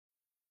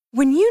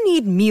When you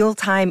need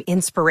mealtime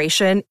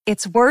inspiration,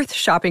 it's worth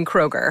shopping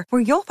Kroger,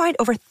 where you'll find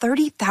over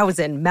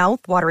 30,000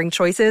 mouth-watering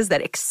choices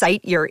that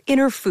excite your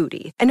inner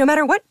foodie. And no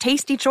matter what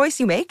tasty choice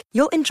you make,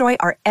 you'll enjoy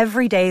our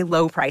everyday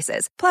low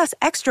prices, plus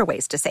extra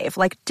ways to save,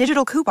 like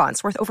digital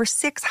coupons worth over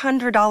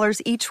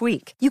 $600 each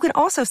week. You can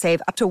also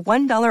save up to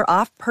 $1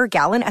 off per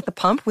gallon at the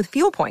pump with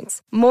fuel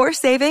points. More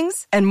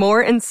savings and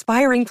more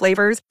inspiring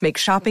flavors make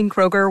shopping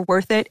Kroger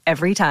worth it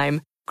every time.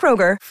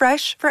 Kroger,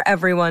 fresh for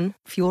everyone.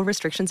 Fuel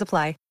restrictions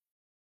apply.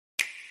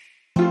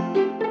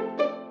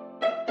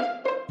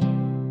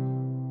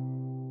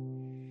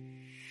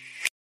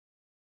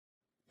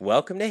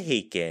 Welcome to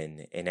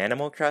Haken, an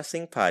Animal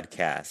Crossing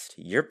podcast,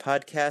 your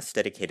podcast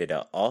dedicated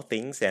to all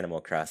things Animal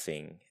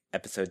Crossing.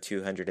 Episode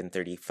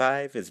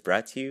 235 is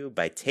brought to you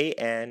by Tay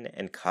Ann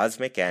and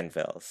Cosmic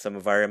Anvil, some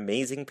of our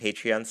amazing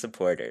Patreon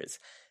supporters.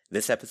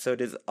 This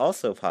episode is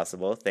also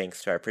possible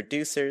thanks to our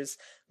producers,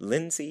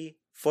 Lindsay,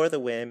 For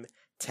the Whim,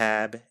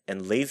 Tab,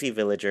 and lazy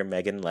villager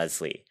Megan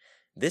Leslie.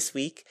 This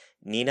week,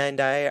 Nina and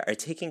I are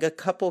taking a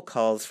couple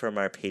calls from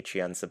our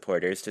Patreon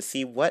supporters to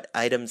see what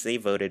items they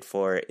voted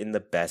for in the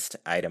best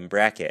item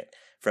bracket.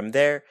 From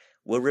there,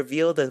 we'll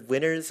reveal the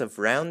winners of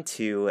round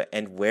 2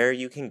 and where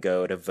you can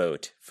go to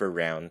vote for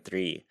round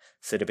 3.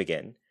 So to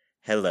begin,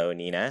 hello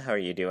Nina, how are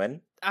you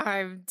doing?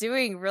 I'm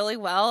doing really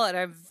well, and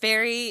I'm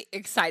very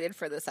excited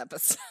for this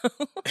episode.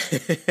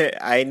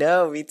 I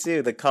know, me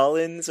too. The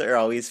call-ins are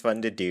always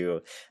fun to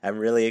do. I'm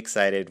really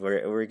excited.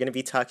 We're going to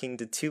be talking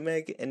to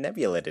Tumeg and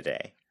Nebula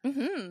today.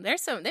 Mm-hmm.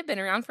 They've been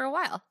around for a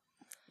while.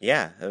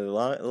 Yeah,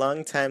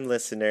 long time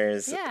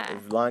listeners,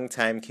 long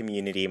time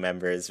community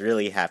members.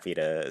 Really happy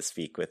to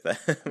speak with them.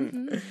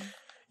 Mm-hmm.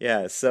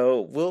 Yeah, so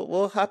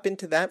we'll hop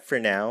into that for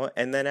now,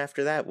 and then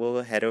after that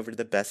we'll head over to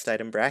the best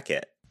item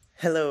bracket.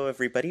 Hello,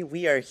 everybody.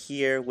 We are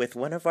here with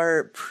one of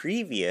our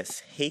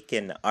previous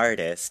Haken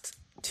artists.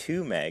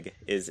 Tumeg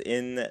is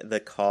in the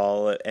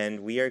call, and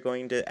we are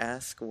going to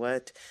ask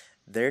what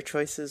their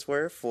choices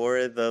were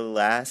for the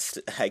last,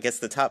 I guess,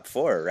 the top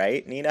 4,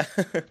 right, Nina?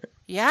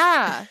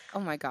 Yeah. Oh,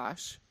 my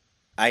gosh.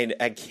 I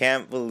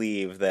can't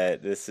believe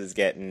that this is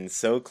getting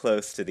so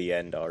close to the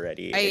end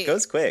already. It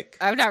goes quick.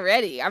 I'm not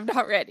ready.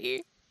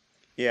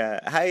 Yeah.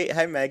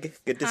 Hi, Meg.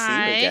 Good to see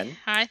you again.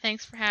 Hi,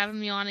 thanks for having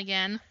me on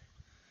again.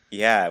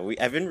 Yeah,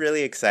 I've been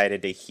really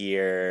excited to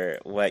hear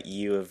what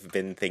you have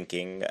been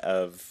thinking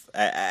of.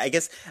 I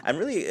guess I'm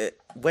really,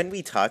 when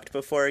we talked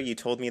before, you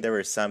told me there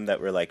were some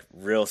that were like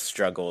real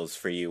struggles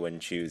for you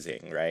when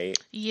choosing, right?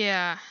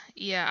 Yeah,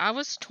 I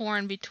was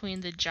torn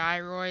between the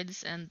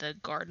gyroids and the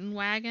garden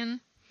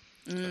wagon.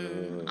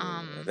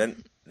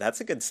 Then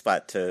that's a good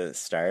spot to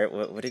start.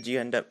 What did you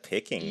end up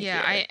picking?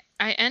 Yeah, here?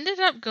 I ended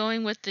up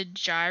going with the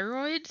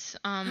gyroids.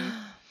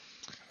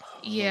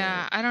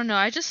 Yeah, I don't know.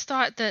 I just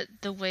thought that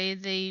the way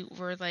they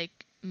were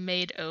like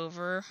made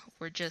over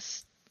were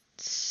just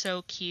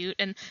so cute,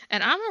 and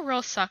I'm a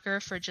real sucker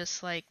for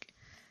just like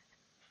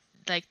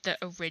the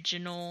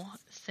original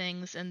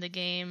things in the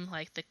game,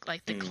 like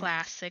the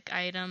classic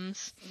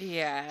items.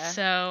 Yeah.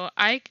 So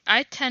I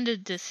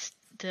tended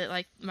to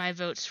like my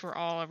votes were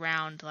all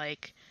around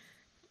like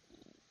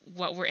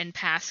what were in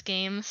past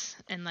games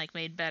and like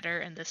made better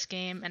in this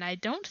game, and I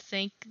don't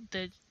think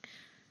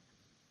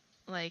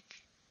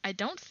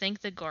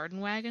the garden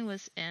wagon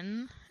was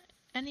in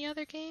any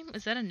other game.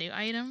 Is that a new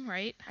item,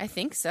 right? I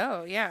think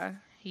so, yeah.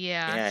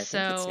 Yeah, I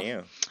think it's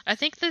new. I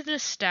think the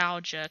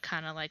nostalgia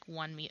kind of like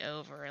won me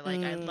over.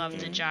 Like I love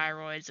the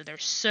gyroids, and they're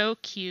so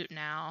cute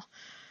now.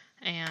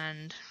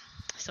 And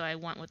so I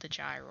went with the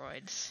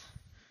gyroids.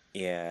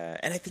 Yeah,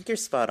 and I think you're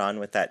spot on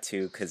with that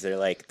too, because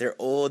they're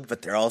old,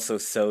 but they're also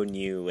so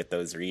new with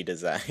those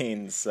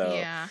redesigns. So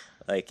yeah.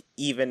 Like,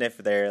 even if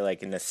they're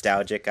like a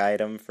nostalgic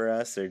item for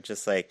us, or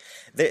just like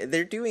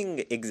they're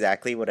doing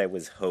exactly what I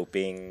was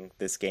hoping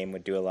this game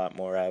would do a lot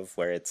more of,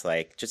 where it's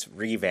like just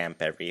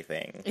revamp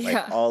everything. Yeah.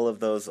 Like all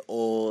of those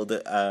old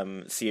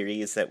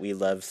series that we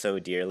love so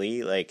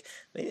dearly, like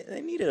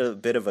they need a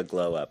bit of a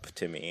glow up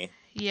to me.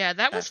 Yeah,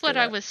 that was what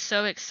I was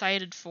so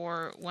excited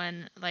for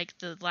when like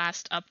the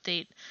last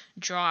update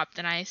dropped,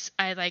 and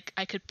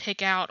I could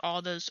pick out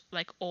all those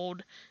like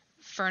old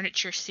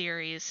furniture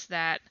series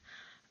that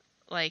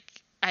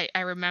like I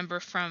remember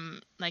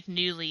from like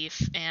New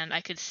Leaf, and I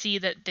could see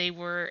that they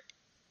were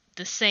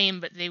the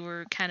same, but they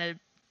were kind of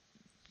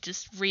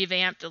just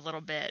revamped a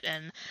little bit,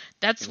 and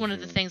that's one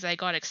of the things I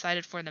got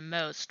excited for the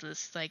most,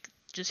 was like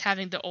just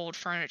having the old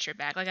furniture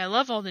back. Like I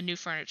love all the new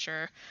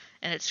furniture,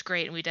 and it's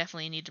great, and we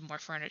definitely need more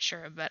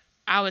furniture, but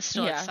I was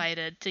still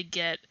excited to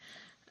get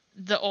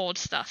the old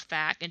stuff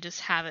back and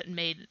just have it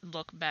made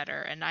look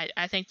better, and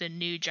I think the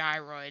new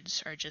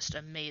gyroids are just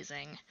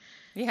amazing.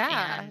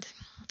 Yeah. And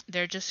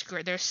they're just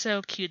great. They're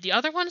so cute. The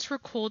other ones were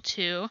cool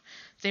too.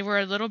 They were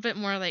a little bit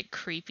more like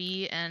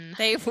creepy, and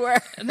They were.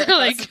 they're I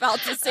like, was about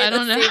to say I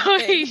don't the know.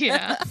 same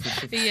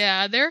thing.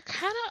 Yeah, they're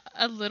kind of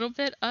a little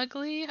bit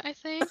ugly, I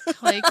think.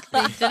 Like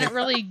they didn't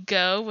really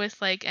go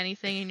with like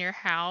anything in your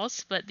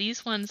house, but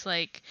these ones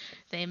like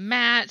they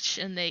match,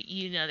 and they,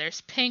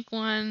 there's pink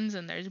ones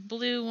and there's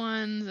blue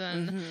ones,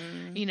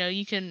 and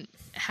you can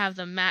have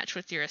them match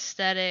with your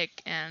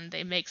aesthetic, and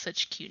they make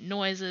such cute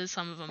noises.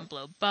 Some of them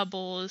blow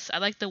bubbles. I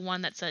like the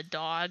one that's a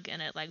dog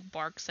and it like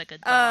barks like a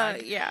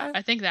dog. Yeah.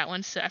 I think that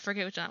one's, I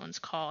forget what that one's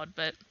called,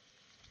 but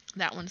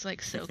that one's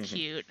like so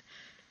cute.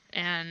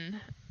 And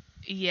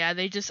yeah,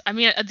 the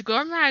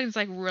Gorman is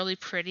like really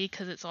pretty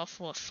because it's all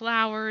full of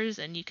flowers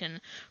and you can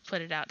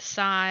put it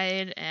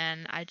outside.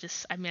 And I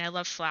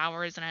love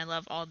flowers, and I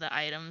love all the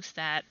items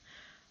that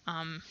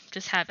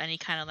just have any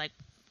kind of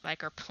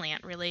like are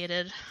plant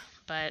related.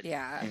 But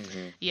Yeah.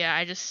 yeah,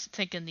 I just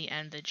think in the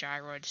end the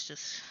gyroids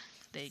just,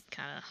 the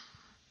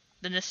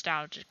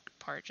nostalgic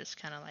part just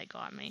kind of like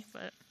got me.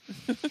 But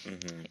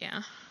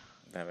yeah.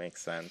 That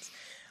makes sense.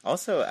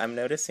 Also, I'm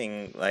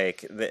noticing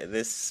like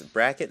this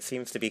bracket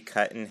seems to be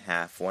cut in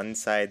half. One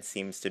side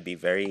seems to be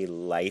very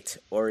light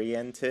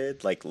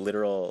oriented, like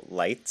literal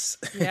lights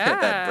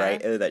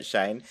that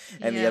shine,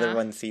 and the other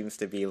one seems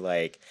to be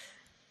like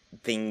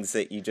things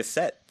that you just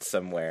set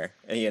somewhere,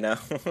 Yeah,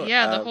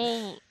 the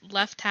whole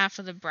left half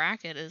of the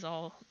bracket is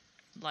all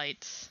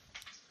lights.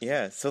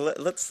 Yeah, so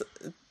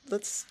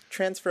let's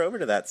transfer over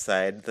to that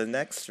side. The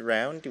next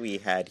round we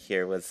had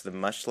here was the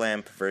mush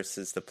lamp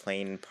versus the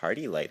plain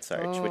party lights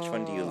arch. Which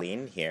one do you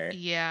lean here?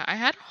 Yeah, I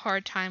had a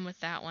hard time with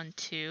that one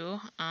too.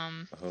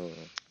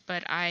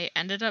 But I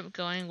ended up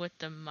going with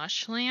the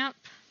mush lamp.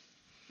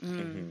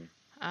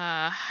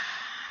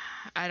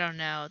 I don't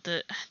know.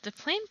 The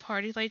plain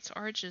party lights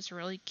arch is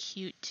really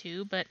cute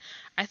too, but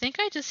I think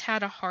I just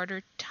had a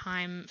harder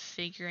time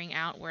figuring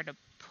out where to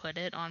put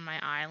it on my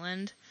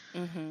island.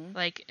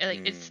 Like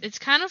it's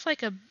kind of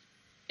like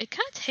it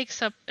kind of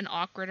takes up an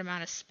awkward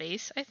amount of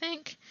space, I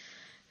think.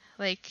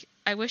 Like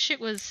I wish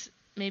it was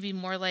maybe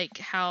more like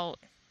how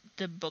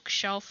the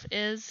bookshelf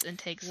is and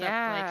takes up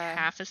like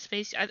half a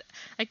space.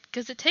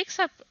 Because it takes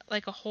up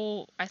like a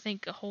whole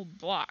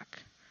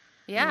block.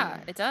 Yeah,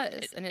 it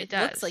does. And it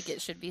looks does. like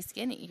it should be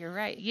skinny. You're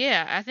right.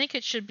 Yeah, I think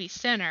it should be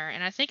thinner,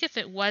 and I think if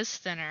it was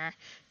thinner,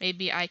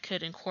 maybe I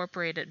could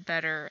incorporate it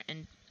better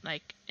and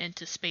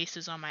into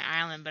spaces on my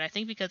island. But I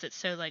think because it's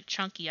so like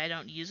chunky, I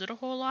don't use it a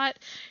whole lot.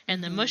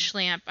 And the mush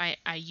lamp I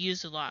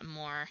use a lot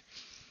more,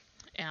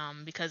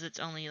 because it's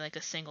only like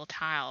a single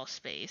tile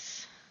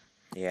space.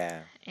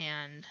 Yeah.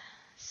 And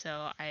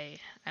so I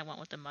went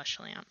with the mush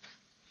lamp.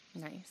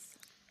 Nice.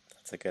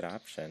 That's a good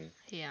option.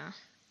 Yeah.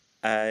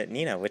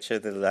 Nina, which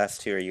of the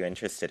last two are you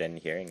interested in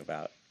hearing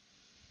about?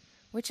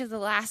 Which of the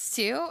last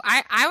two?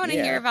 I want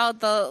to hear about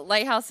the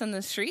lighthouse and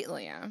the street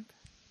lamp.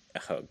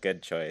 Oh,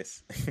 good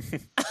choice.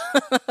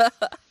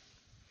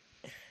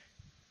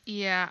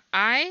 Yeah,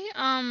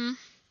 I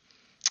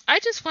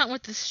just went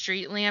with the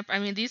street lamp. I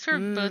mean, these were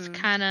both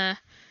kind of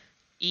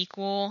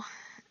equal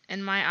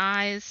in my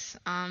eyes.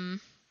 I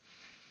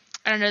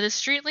don't know, the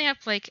street lamp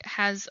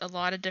has a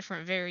lot of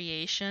different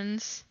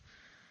variations.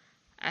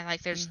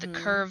 There's the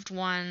curved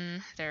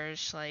one,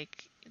 there's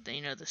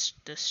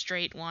the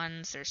straight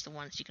ones, there's the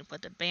ones you can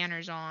put the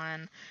banners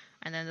on,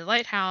 and then the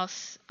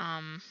lighthouse, I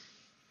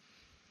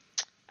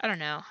don't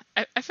know.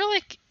 I feel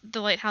like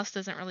the lighthouse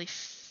doesn't really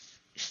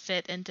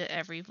fit into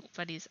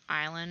everybody's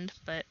island,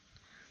 but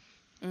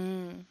I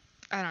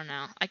don't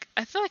know.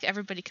 I feel like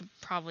everybody could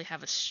probably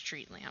have a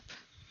street lamp.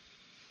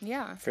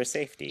 Yeah. For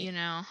safety.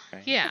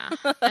 Right? Yeah.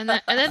 and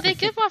then they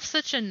give off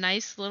such a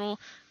nice little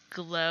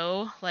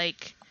glow,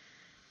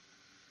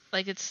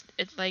 it's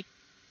like,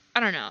 I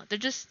don't know.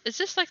 It's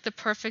just like the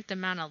perfect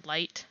amount of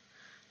light,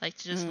 to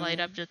just light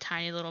up a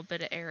tiny little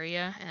bit of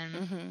area.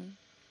 And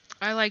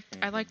I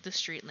like the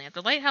street lamp.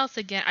 The lighthouse,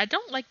 again, I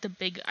don't like the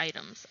big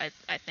items. I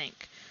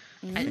think.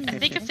 I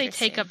think if they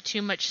take up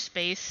too much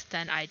space,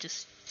 then I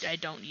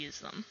don't use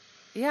them.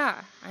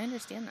 Yeah, I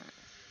understand that.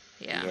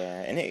 Yeah.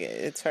 Yeah, and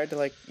it's hard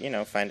to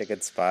find a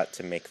good spot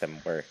to make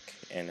them work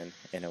in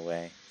a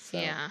way. So,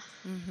 yeah.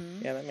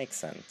 Yeah, that makes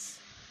sense.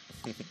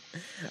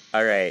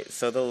 All right,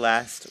 so the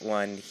last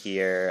one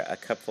here, a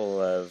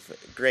couple of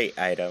great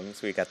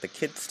items. We got the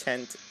kids'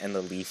 tent and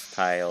the leaf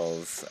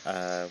piles.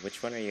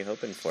 Which one are you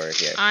hoping for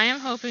here? I am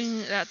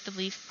hoping that the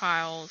leaf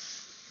piles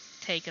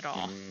take it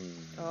all.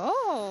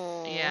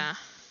 Oh. Yeah.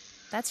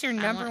 That's your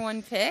number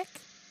one pick?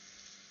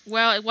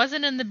 Well, it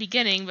wasn't in the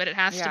beginning, but it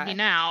has to be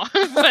now.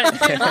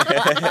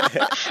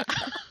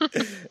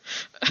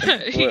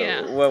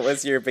 Yeah. What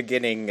was your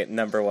beginning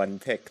number one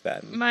pick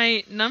then?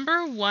 My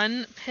number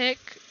one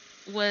pick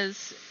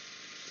was,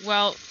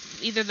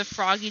 either the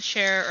Froggy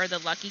Chair or the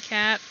Lucky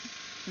Cat.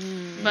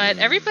 But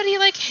everybody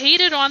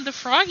hated on the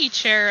Froggy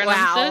Chair, and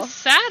I'm so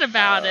sad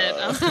about it.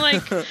 I'm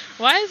like,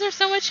 why is there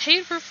so much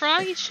hate for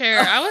Froggy Chair?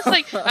 I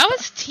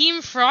was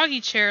team Froggy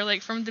Chair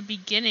from the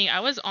beginning. I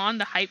was on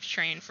the hype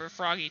train for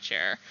Froggy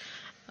Chair.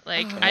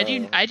 Like,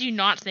 I do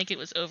not think it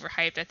was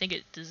overhyped. I think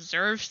it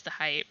deserves the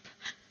hype.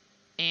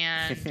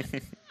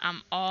 And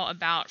I'm all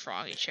about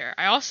Froggy Chair.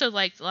 I also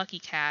liked Lucky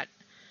Cat,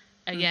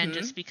 again,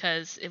 just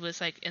because it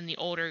was, like, in the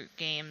older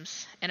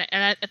games. And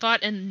I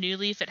thought in New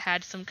Leaf it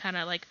had some kind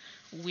of, like,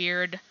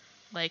 weird,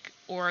 like,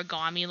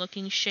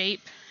 origami-looking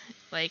shape.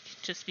 Like,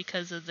 just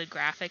because of the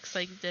graphics,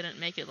 like, didn't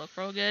make it look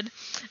real good.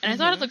 And I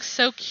thought it looked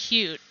so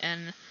cute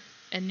in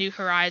New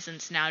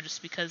Horizons now,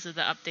 just because of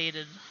the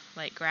updated,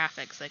 like,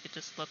 graphics. Like, it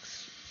just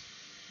looks,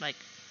 like,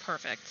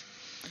 perfect.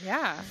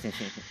 Yeah.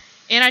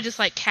 And I just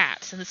like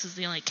cats, and this is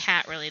the only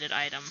cat-related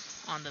item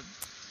on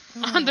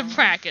the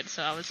bracket,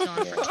 so I was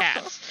going for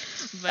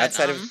cats. But,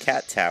 outside of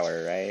Cat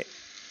Tower, right?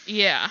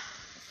 Yeah.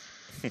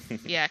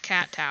 Yeah,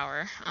 Cat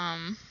Tower.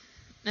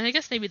 And I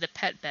guess maybe the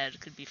pet bed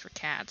could be for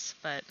cats,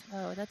 but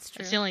that's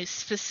true. it's the only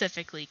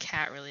specifically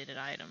cat-related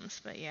items.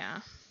 But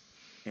yeah.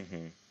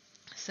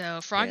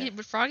 So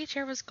Froggy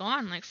Chair was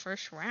gone like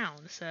first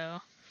round. So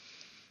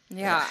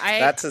yeah,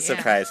 that's a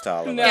surprise to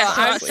all of us. No,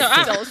 I'm honestly.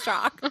 still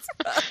shocked.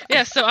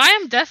 Yeah, so I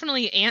am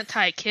definitely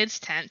anti-kids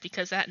tent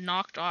because that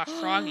knocked off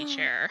Froggy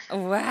Chair.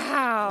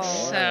 Wow.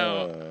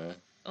 So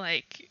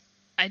like,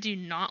 I do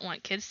not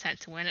want Kids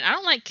Tent to win. And I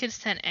don't like Kids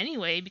Tent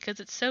anyway because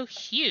it's so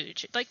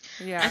huge. Like,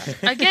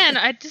 again,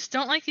 I just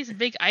don't like these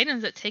big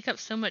items that take up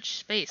so much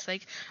space.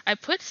 Like, I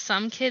put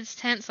some kids'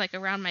 tents, like,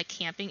 around my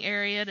camping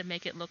area to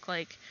make it look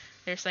like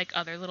there's, like,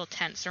 other little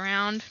tents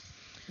around.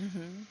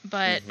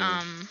 But,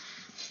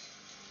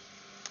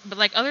 but,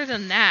 like, other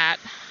than that,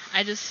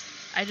 I just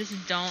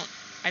don't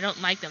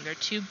like them. They're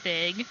too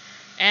big.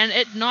 And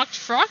it knocked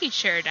Froggy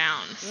Chair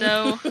down,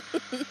 so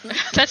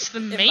that's the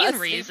main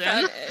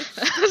reason.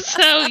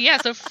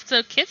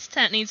 So Kids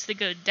Tent needs to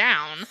go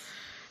down,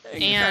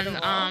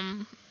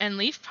 and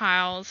Leaf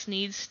Piles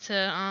needs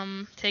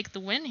to take the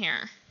win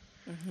here.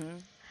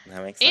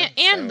 That makes sense.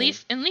 And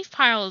Leaf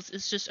Piles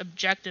is just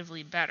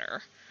objectively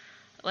better.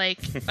 Like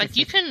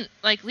you can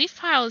Leaf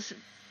Piles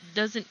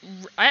doesn't.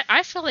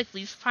 I feel like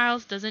Leaf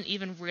Piles doesn't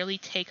even really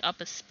take up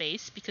a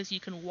space because you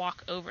can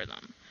walk over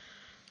them.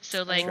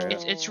 So, like,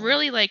 it's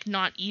really, like,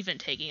 not even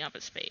taking up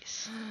a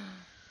space.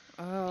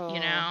 You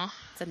know?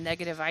 It's a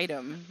negative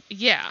item.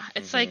 Yeah,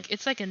 it's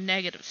like a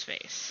negative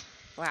space.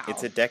 Wow.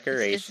 It's a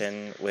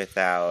decoration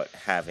without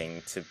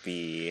having to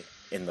be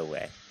in the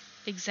way.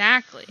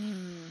 Exactly.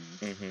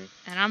 And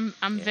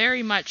I'm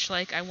very much,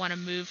 like, I want to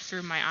move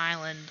through my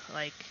island,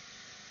 like,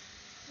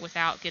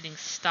 without getting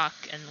stuck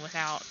and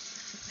without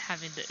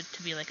having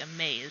to be, like, a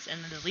maze.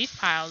 And the leaf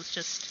piles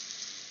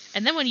just...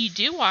 And then when you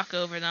do walk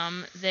over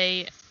them,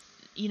 they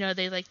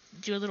like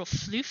do a little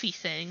floofy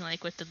thing,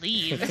 like with the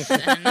leaves,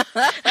 and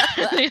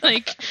they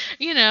like,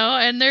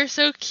 and they're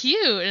so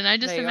cute. And I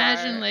just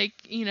imagine like,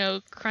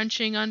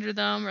 crunching under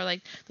them, or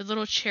like the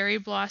little cherry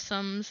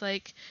blossoms,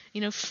 like,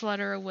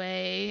 flutter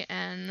away.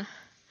 And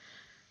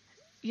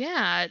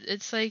yeah,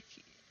 it's like,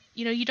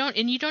 you don't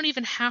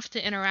even have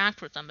to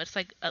interact with them. It's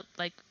like,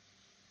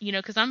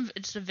 because I'm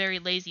just a very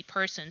lazy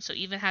person, so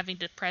even having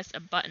to press a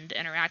button to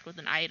interact with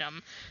an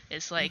item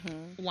is like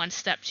one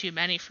step too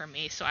many for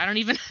me. So I don't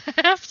even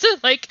have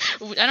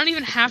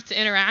to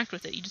interact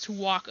with it. You just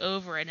walk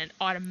over it and it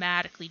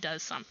automatically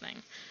does something.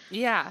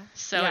 Yeah.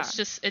 So it's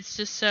just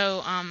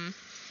so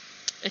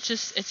it's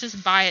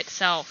just by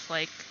itself.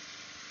 Like,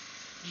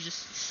 you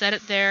just set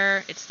it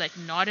there. It's like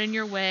not in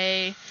your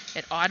way.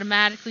 It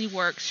automatically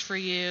works for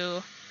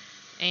you,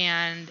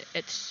 and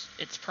it's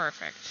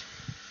perfect.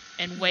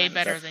 And way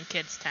better than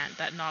Kids Tent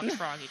that knocked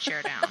Froggy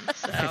Chair down.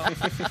 So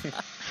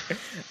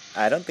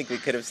I don't think we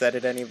could have said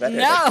it any better.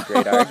 No. That's a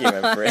great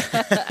argument for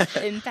it.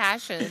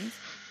 Impassioned.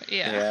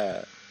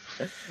 Yeah.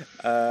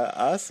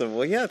 Awesome.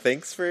 Well, yeah,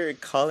 thanks for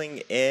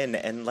calling in.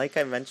 And like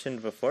I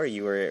mentioned before,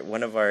 you were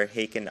one of our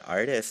Haken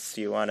artists.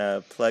 Do you want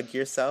to plug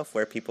yourself,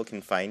 where people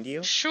can find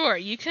you? Sure.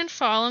 You can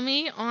follow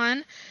me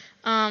on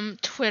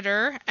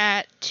Twitter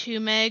at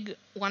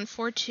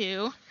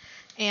 2meg142.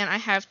 And I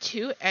have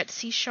 2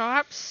 Etsy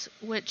shops,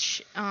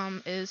 which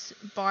is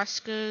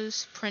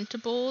Bosco's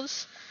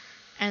Printables,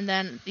 and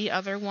then the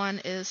other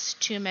one is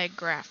 2meg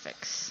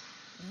Graphics,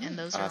 and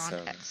those are on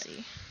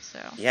Etsy. So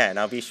yeah, and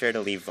I'll be sure to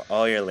leave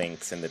all your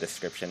links in the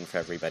description for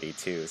everybody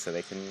too, so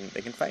they can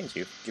find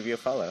you, give you a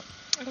follow.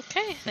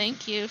 Okay,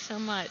 thank you so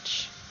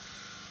much.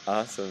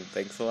 Awesome,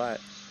 thanks a lot.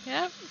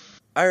 Yep.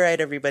 All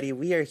right, everybody,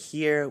 we are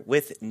here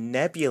with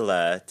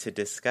Nebula to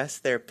discuss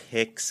their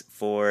picks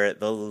for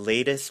the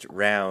latest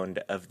round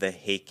of the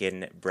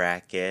Haken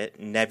bracket.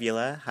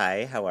 Nebula,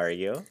 hi, how are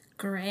you?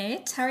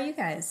 Great. How are you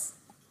guys?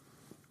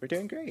 We're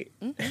doing great.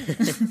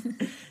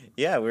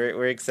 Yeah,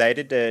 we're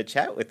excited to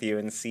chat with you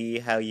and see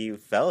how you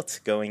felt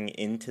going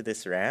into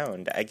this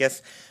round. I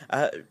guess,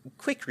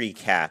 quick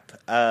recap.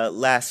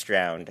 Last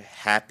round,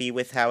 happy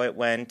with how it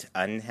went?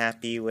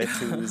 Unhappy with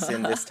who's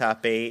in this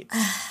top 8?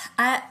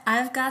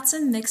 I've got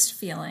some mixed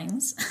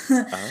feelings.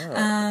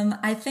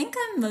 I think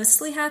I'm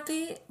mostly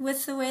happy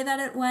with the way that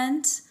it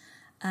went.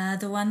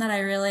 The one that I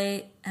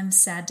really am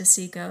sad to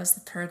see go is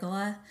the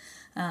pergola.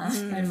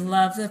 I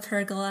love the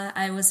pergola.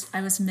 I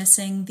was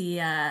missing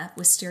the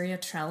wisteria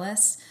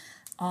trellis.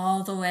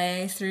 all the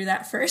way through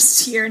that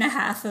first year and a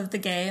half of the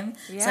game.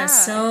 Yeah. So I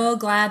was so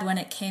glad when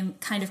it came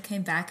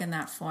back in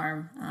that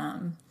form.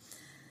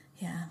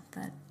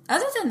 But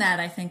other than that,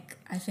 I think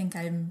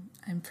I'm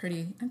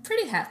pretty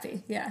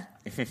happy. Yeah.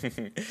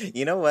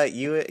 You know what?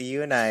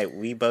 You and I,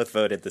 we both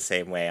voted the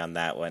same way on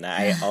that one.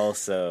 I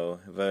also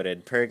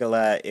voted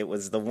Pergola. It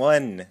was the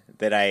one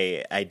that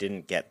I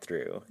didn't get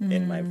through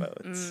in my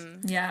votes.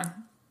 Yeah.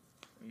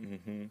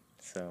 Mm-hmm.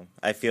 So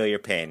I feel your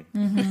pain.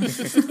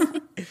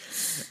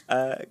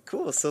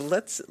 Cool. So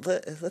let's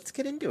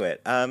get into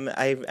it.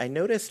 I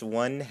noticed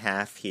one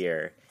half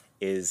here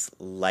is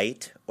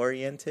light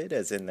oriented,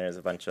 as in there's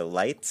a bunch of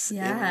lights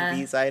in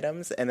these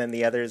items, and then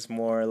the other is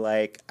more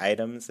like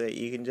items that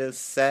you can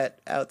just set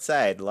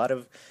outside. A lot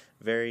of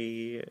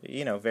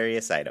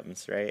various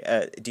items,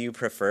 right? Do you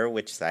prefer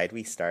which side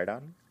we start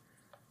on?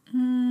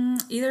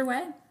 Either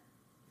way.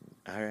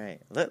 All right.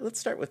 Let's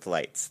start with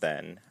lights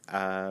then.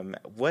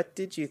 What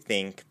did you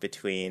think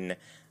between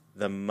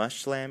the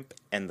mush lamp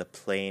and the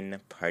plain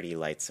party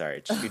lights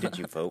arch? Who did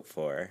you vote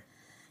for?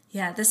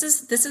 Yeah, this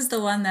is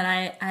the one that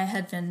I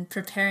had been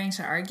preparing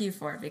to argue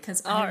for,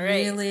 because I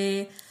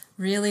really,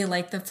 really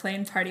like the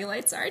plain party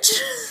lights arch.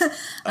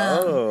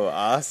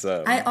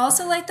 Awesome. I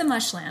also like the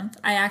mush lamp.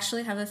 I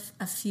actually have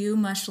a few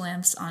mush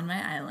lamps on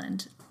my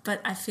island, but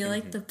I feel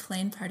like the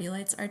plain party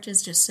lights arch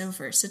is just so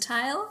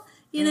versatile,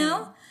 you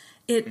know?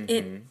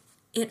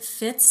 It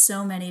fits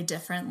so many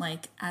different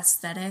like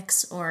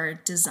aesthetics or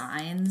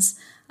designs,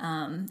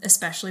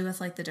 especially with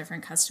like the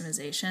different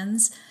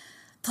customizations.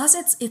 Plus,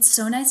 it's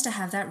so nice to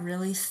have that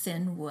really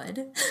thin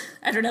wood.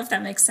 I don't know if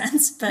that makes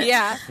sense, but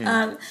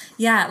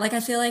like I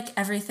feel like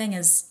everything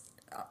is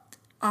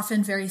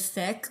often very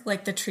thick,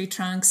 like the tree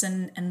trunks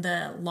and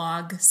the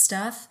log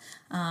stuff.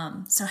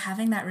 So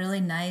having that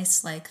really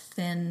nice, like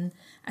thin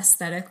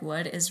aesthetic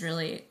wood is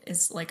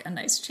like a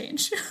nice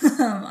change,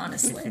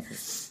 honestly.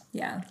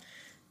 Yeah.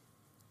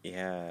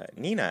 Yeah.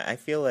 Nina, I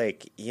feel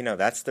like,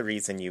 that's the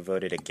reason you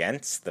voted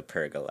against the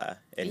pergola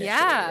initially,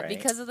 right?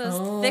 Because of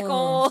those thick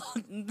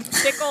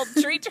old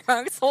tree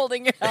trunks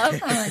holding it up. Oh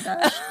my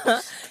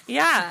gosh.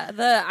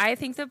 I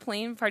think the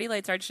plain party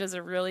lights arch does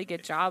a really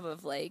good job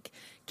of like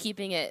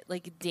keeping it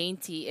like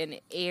dainty and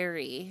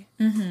airy.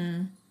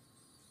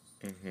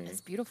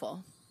 It's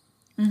beautiful.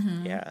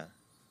 Yeah.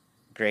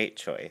 Great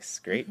choice.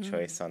 Great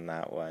choice on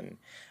that one.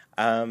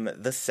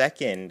 The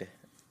second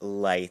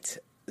light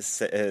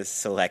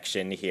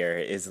selection here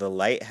is the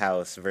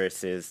lighthouse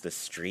versus the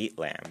street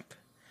lamp.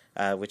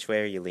 Which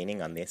way are you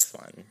leaning on this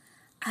one?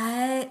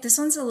 This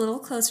one's a little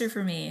closer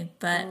for me,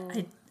 but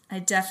I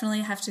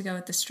definitely have to go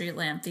with the street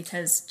lamp,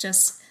 because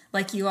just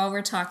like you all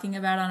were talking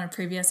about on a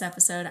previous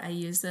episode, I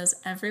use those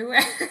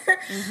everywhere.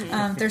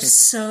 They're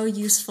so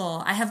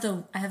useful. I have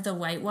the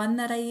white one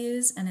that I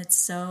use, and it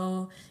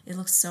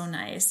looks so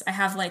nice. I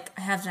have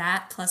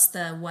that plus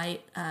the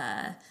white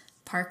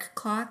park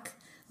clock,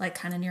 like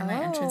kind of near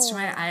my entrance to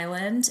my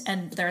island,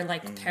 and they're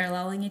like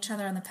paralleling each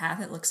other on the path.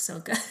 It looks so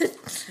good.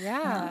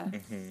 Yeah.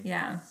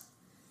 Yeah.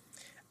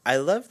 I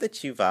love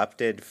that you've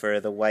opted for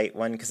the white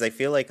one, because I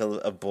feel like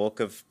a bulk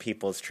of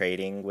people's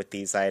trading with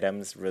these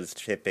items was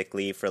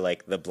typically for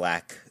like the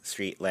black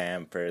street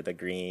lamp or the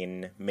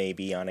green,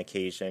 maybe on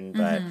occasion,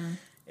 but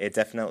it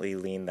definitely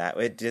leaned that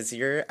way. Does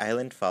your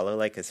island follow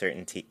like a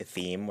certain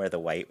theme where the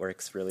white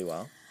works really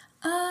well?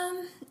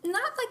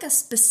 Not like a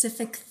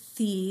specific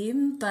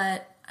theme,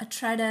 but I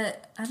try to,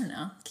 I don't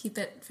know, keep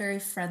it very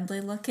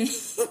friendly looking.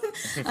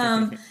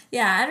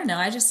 I don't know.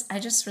 I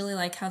just really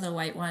like how the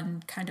white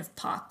one kind of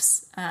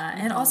pops.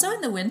 And also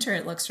in the winter,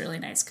 it looks really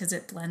nice because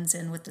it blends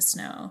in with the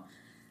snow.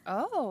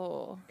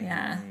 Oh.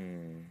 Yeah.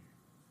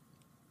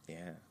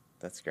 Yeah,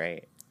 that's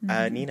great.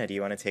 Nina, do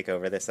you want to take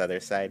over this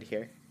other side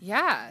here?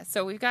 Yeah.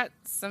 So we've got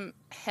some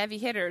heavy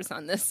hitters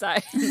on this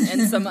side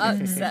and some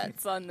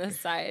upsets on this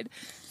side.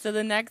 So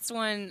the next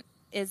one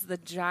is the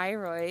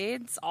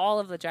gyroids, all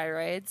of the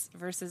gyroids,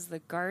 versus the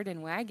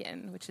garden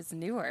wagon, which is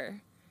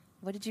newer.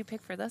 What did you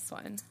pick for this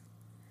one?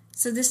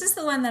 So this is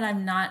the one that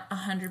I'm not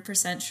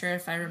 100% sure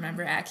if I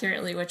remember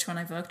accurately which one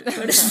I voted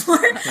for.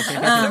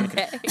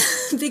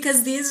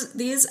 Because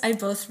these I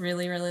both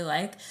really, really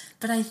like.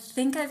 But I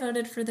think I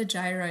voted for the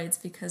gyroids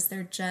because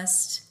they're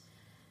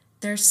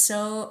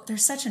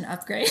such an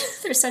upgrade.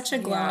 They're such a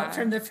glow up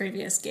from the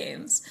previous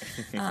games.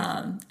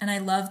 And I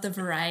love the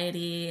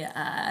variety.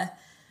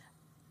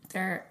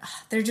 They're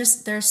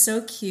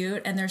so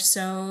cute, and they're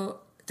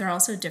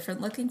also different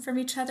looking from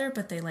each other,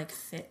 but they like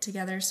fit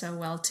together so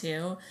well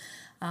too.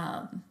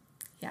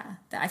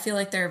 I feel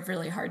like they're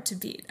really hard to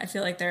beat. I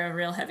feel like they're a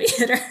real heavy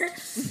hitter.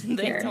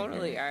 They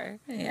totally are.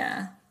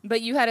 Yeah.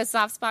 But you had a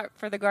soft spot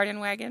for the garden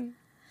wagon?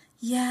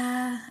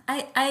 Yeah.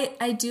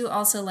 I do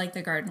also like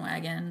the garden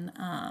wagon.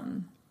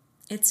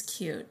 It's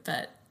cute,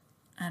 but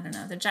I don't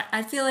know.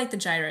 I feel like the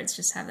gyroids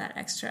just have that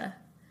extra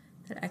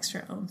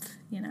oomph,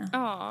 you know?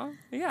 Aw,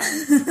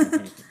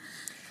 yeah.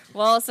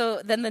 Well,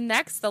 so then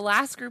the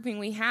last grouping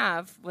we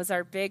have was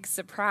our big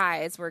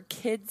surprise, where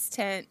Kids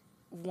Tent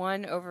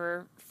won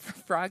over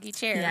Froggy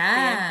Chair,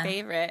 fan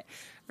favorite,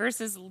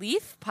 versus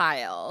Leaf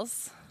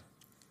Piles.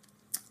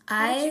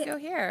 How did you go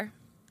here?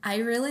 I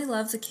really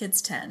love the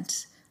kids'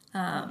 tent.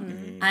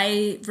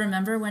 I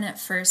remember when it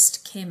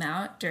first came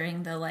out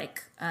during the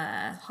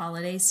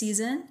holiday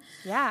season.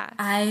 Yeah.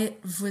 I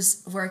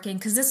was working,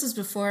 because this was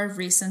before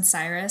Reese and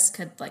Cyrus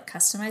could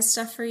customize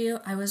stuff for you.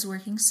 I was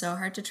working so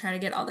hard to try to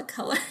get all the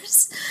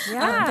colors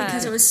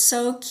because it was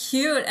so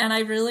cute, and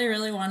I really,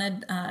 really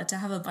wanted to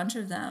have a bunch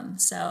of them.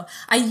 So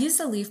I use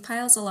the leaf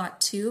piles a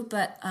lot too,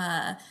 but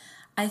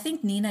I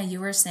think, Nina, you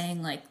were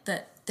saying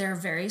that they're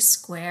very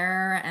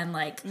square, and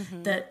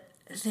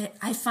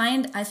I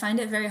find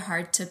it very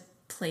hard to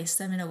place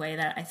them in a way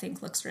that I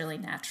think looks really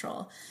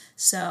natural.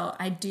 So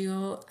I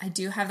do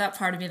have that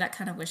part of me that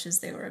kind of wishes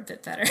they were a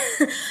bit better,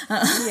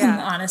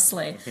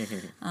 honestly.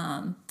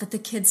 But the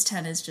kids'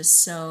 tent is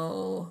just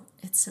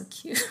it's so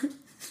cute.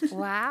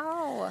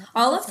 Wow.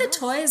 All of the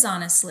toys,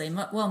 honestly,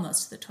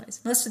 most of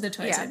the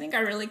toys I think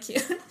are really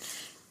cute.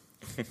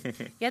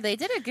 Yeah, they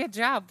did a good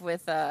job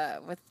with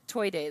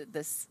Toy Day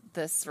this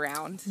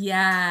round.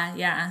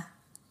 Yeah.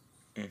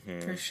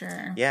 For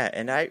sure. Yeah,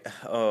 and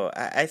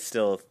I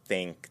still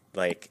think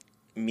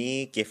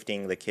me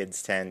gifting the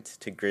kids' tent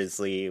to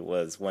Grizzly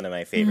was one of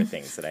my favorite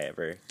things that I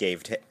ever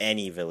gave to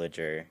any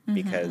villager,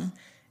 because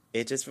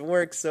it just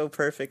works so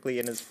perfectly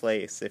in his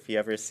place. If you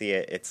ever see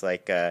it, it's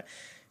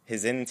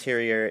his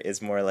interior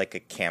is more like a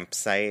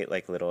campsite,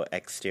 little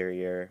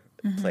exterior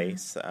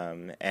place.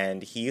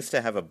 And he used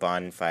to have a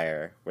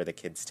bonfire where the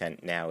kids'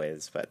 tent now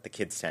is, but the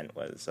kids' tent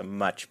was a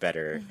much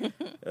better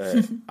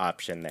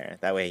option there.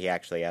 That way he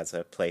actually has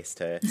a place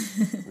to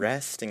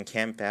rest and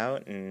camp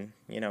out and,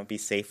 be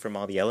safe from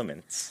all the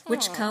elements.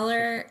 Which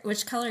color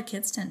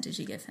kids' tent did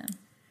you give him?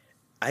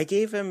 I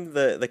gave him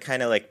the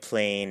kind of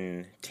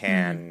plain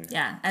tan.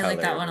 Yeah, I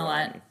like that one a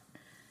lot.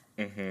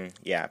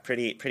 Yeah,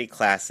 pretty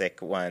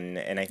classic one,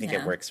 and I think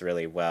it works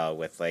really well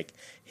with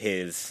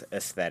his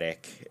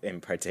aesthetic in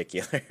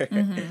particular.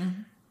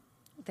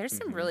 There's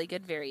some really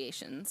good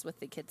variations with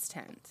the kids'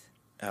 tent.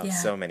 Oh,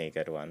 so many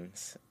good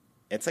ones.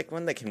 It's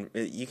one that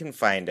you can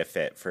find a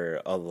fit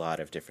for a lot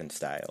of different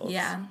styles.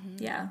 Yeah.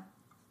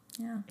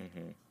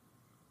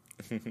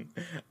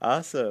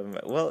 Awesome.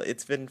 Well,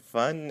 it's been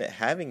fun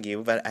having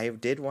you, but I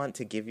did want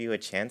to give you a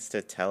chance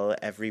to tell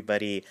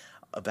everybody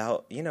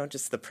about,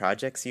 just the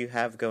projects you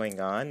have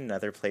going on and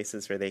other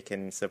places where they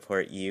can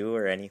support you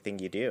or anything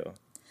you do.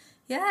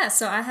 Yeah,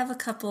 so I have a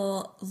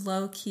couple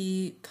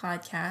low-key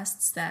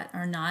podcasts that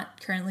are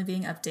not currently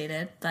being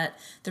updated, but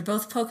they're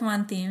both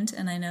Pokemon themed,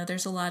 and I know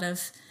there's a lot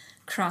of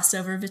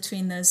crossover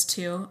between those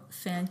two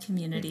fan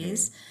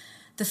communities.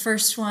 The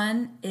first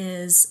one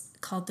is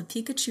called the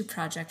Pikachu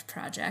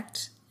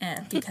Project,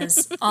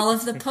 because all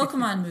of the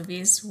Pokemon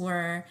movies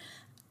were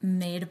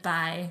made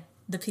by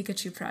the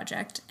Pikachu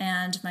Project,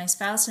 and my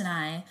spouse and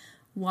I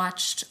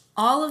watched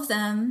all of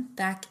them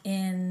back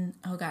in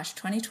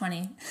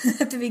 2020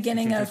 at the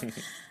beginning of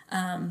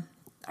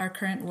our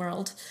current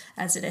world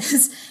as it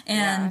is,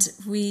 and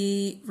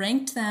we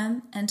ranked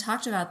them and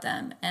talked about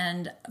them,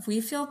 and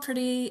we feel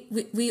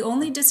we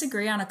only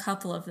disagree on a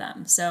couple of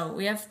them, so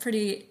we have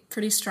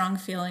pretty strong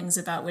feelings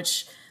about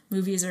which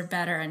movies are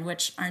better and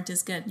which aren't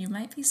as good. You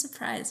might be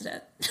surprised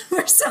at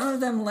where some of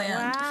them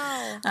land.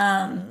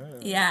 Wow.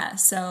 Yeah,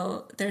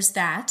 so there's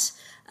that.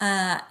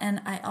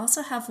 And I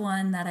also have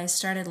one that I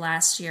started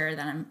last year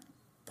that I'm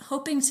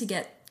hoping to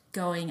get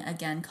going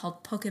again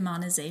called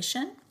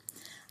Pokemonization.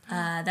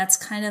 That's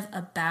kind of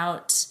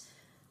about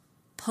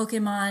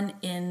Pokemon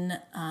in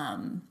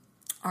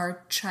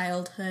our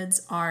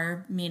childhoods,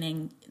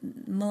 meaning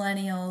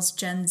millennials,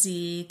 Gen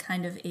Z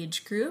kind of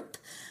age group.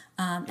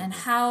 And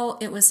how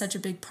it was such a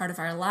big part of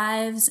our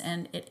lives,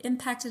 and it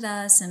impacted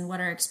us, and what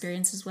our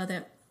experiences with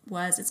it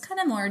was. It's kind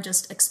of more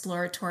just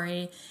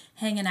exploratory,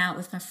 hanging out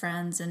with my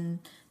friends and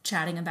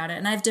chatting about it.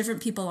 And I have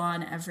different people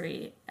on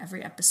every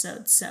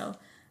episode, so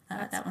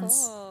that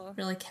one's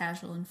really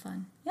casual and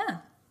fun.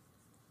 Yeah.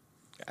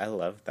 I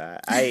love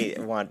that. I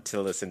want to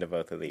listen to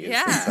both of these.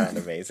 Yeah. They sound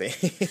amazing.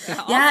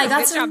 I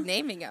got good job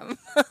naming them.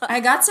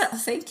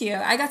 Thank you.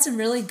 I got some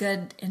really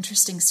good,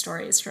 interesting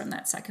stories from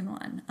that second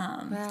one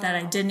that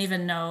I didn't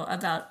even know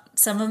about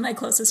some of my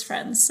closest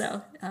friends.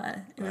 So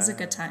it was a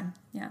good time.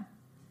 Yeah.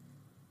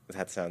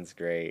 That sounds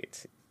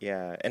great.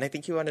 Yeah. And I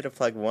think you wanted to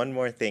plug one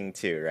more thing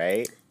too,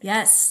 right?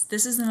 Yes.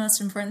 This is the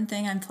most important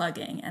thing I'm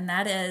plugging. And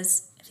that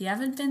is, if you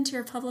haven't been to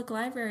your public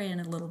library in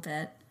a little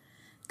bit,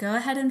 go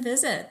ahead and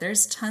visit.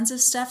 There's tons of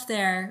stuff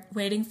there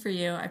waiting for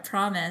you, I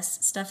promise.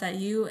 Stuff that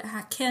you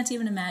can't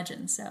even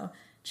imagine. So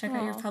check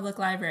out your public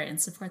library and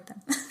support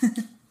them.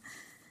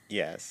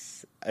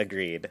 Yes,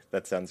 agreed.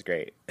 That sounds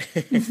great.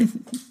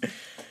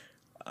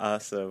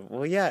 Awesome.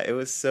 Well, yeah, it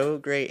was so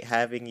great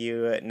having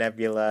you,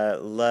 Nebula.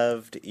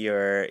 Loved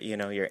your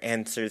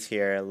answers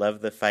here.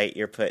 Love the fight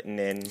you're putting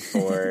in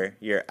for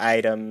your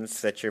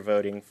items that you're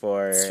voting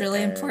for. It's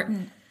really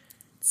important.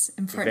 It's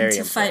important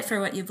to fight for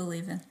what you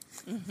believe in.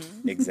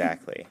 Mm-hmm.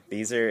 Exactly.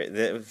 These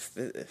are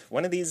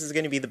one of these is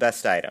going to be the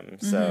best item.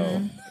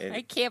 So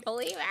I can't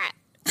believe that.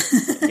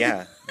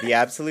 Yeah, the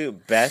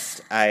absolute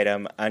best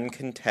item,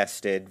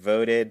 uncontested,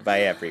 voted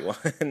by everyone.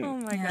 Oh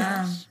my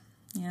gosh.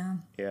 Yeah.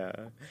 Yeah.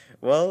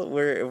 Well,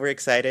 we're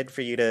excited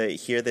for you to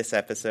hear this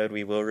episode.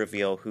 We will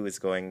reveal who is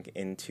going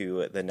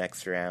into the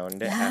next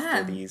round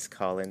after these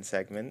call-in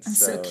segments. I'm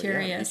so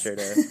curious. Yeah, be sure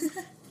to.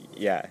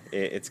 Yeah,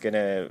 it's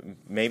gonna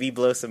maybe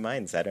blow some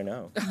minds. I don't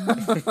know.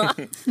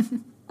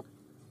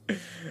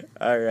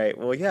 All right.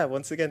 Well, yeah,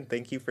 once again,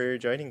 thank you for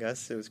joining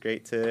us. It was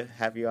great to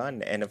have you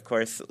on. And of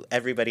course,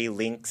 everybody,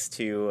 links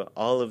to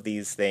all of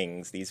these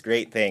things, these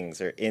great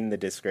things, are in the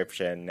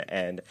description.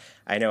 And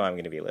I know I'm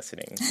going to be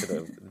listening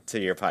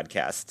to your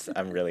podcast.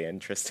 I'm really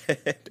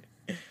interested.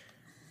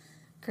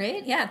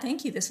 Great. Yeah,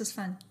 thank you. This was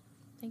fun.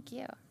 Thank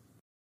you.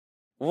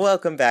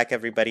 Welcome back,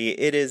 everybody.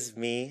 It is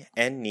me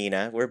and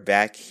Nina. We're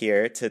back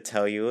here to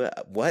tell you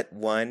what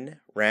won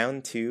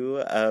round 2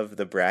 of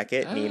the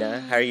bracket.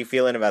 Nina, how are you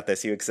feeling about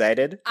this? You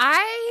excited?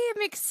 I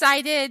am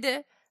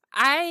excited.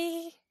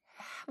 I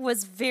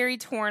was very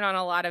torn on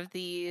a lot of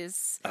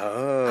these.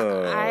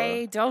 Oh.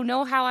 I don't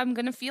know how I'm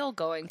going to feel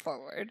going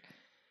forward.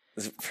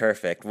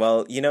 Perfect.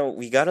 Well,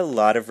 we got a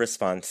lot of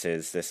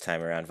responses this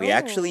time around. We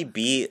actually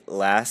beat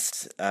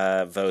last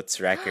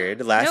vote's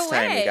record. Last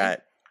time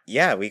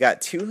we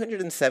got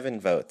 207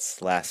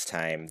 votes last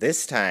time.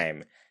 This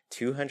time,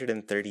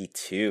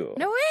 232.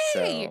 No way!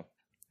 So,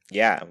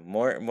 yeah,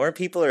 more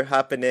people are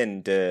hopping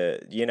in to,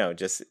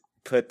 just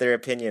put their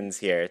opinions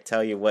here,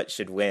 tell you what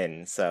should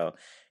win. So,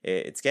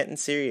 it's getting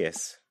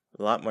serious.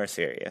 A lot more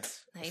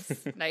serious.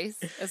 Nice.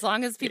 As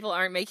long as people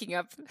aren't making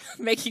up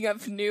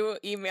new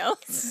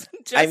emails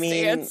to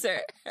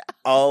answer.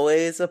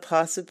 Always a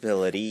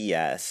possibility,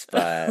 yes.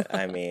 But,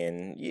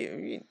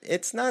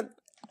 it's not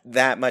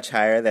that much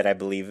higher that I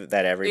believe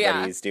that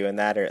everybody's doing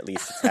that, or at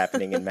least it's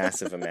happening in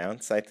massive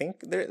amounts. I think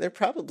they're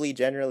probably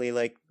generally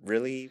like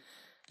really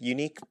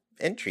unique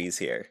entries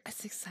here.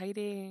 That's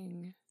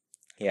exciting.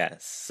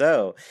 Yes.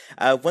 So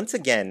once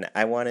again,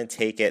 I want to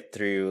take it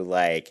through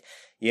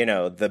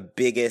the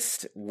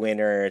biggest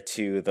winner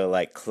to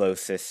the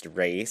closest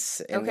race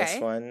in this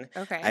one.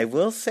 Okay. I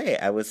will say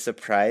I was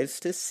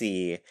surprised to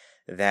see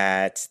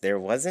that there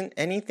wasn't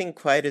anything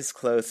quite as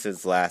close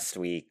as last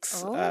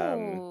week's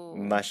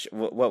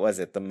what was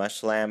it? The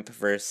mush lamp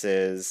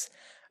versus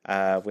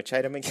which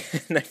item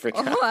again? I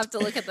forgot. We'll have to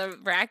look at the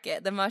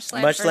bracket. The mush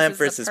lamp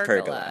versus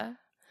pergola.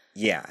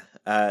 Yeah.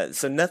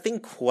 So nothing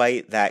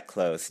quite that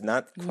close,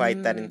 not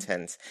quite that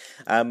intense.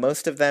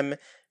 Most of them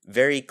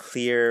very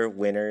clear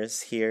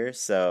winners here.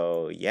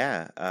 So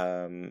yeah.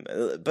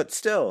 But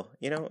still,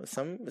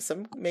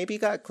 some maybe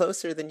got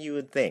closer than you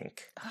would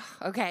think.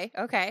 Okay.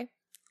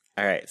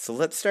 All right, so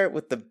let's start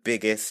with the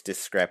biggest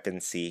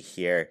discrepancy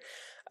here.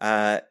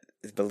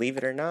 Believe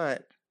it or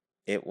not,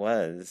 it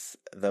was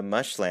the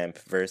mush lamp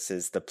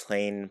versus the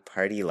plain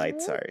party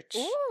lights arch.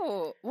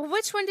 Ooh. Well,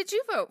 which one did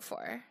you vote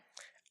for?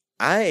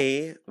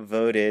 I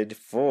voted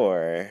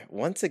for,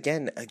 once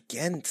again,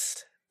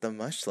 against the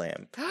mush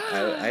lamp.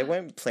 I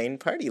went plain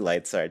party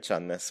lights arch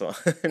on this one.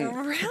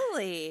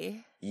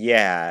 Really?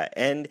 Yeah,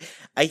 and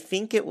I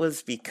think it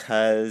was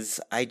because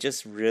I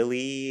just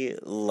really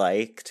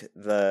liked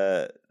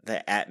the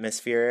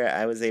atmosphere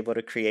I was able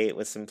to create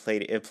with some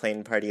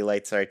plain party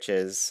lights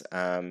arches.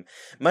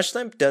 Mush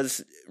lamp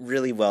does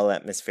really well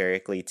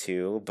atmospherically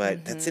too,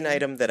 but that's an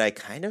item that I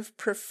kind of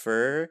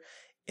prefer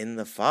in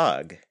the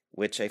fog,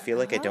 which I feel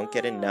like I don't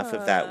get enough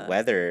of that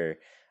weather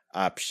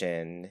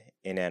option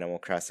in Animal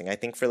Crossing. I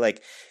think for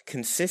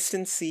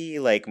consistency,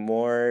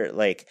 more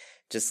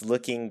just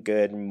looking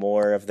good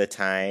more of the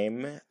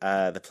time,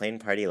 the plain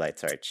party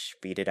lights arch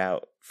beat it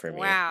out for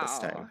me this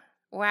time.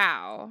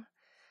 Wow.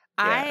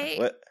 Yeah.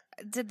 I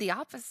did the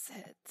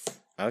opposite.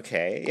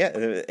 Okay, yeah.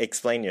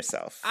 Explain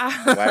yourself.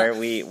 Why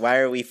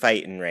are we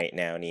fighting right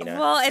now, Nina?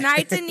 Well, and I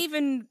didn't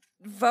even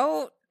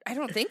vote. I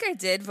don't think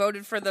I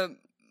voted for the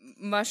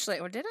mush light,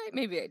 or did I?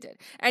 Maybe I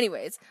did.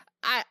 Anyways,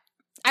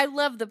 I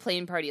love the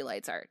plain party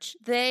lights arch.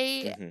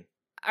 They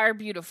are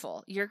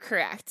beautiful. You're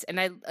correct. And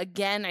I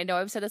know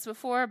I've said this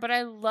before, but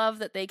I love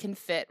that they can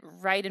fit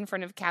right in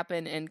front of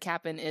Cap'n, and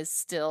Cap'n is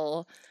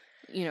still,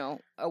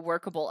 a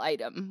workable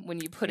item when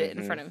you put it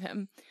in front of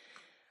him.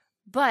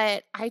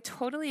 But I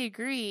totally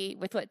agree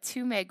with what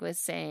 2Meg was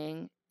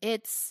saying.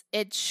 It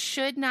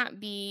should not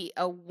be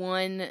a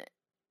one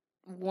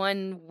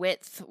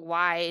width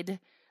wide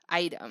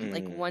item,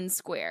 like one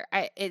square.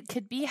 It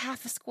could be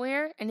half a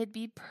square and it'd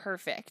be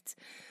perfect.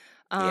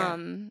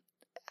 I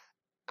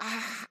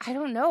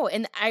don't know.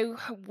 And I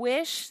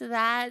wish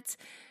that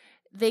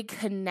they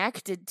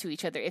connected to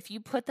each other. If you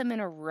put them in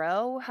a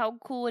row, how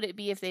cool would it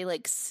be if they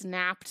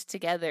snapped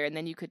together and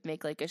then you could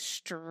make a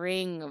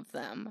string of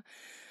them?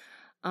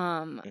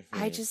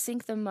 I just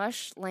think the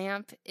mush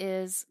lamp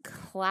is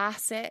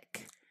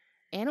classic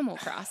Animal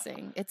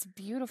Crossing. It's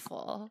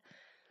beautiful.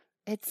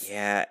 It's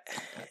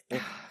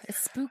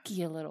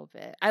spooky a little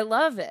bit. I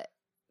love it.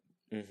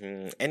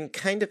 And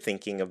kind of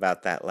thinking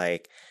about that,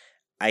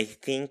 I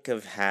think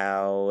of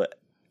how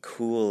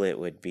cool it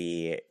would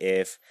be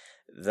if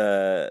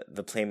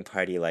the plain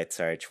party lights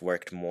arch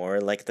worked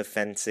more like the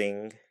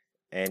fencing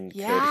and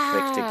could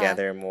click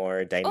together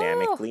more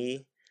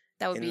dynamically.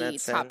 That would be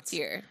top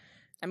tier.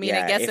 I mean,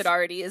 I guess it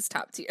already is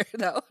top tier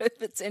though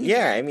if it's in here.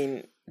 Yeah, I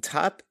mean,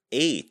 top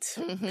 8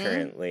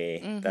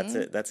 currently.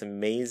 That's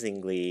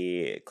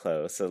amazingly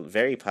close. A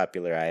very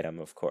popular item,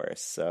 of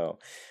course. So,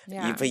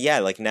 but yeah,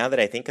 like now that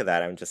I think of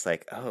that, I'm just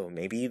like, oh,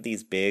 maybe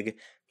these big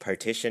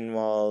partition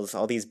walls,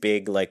 all these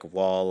big like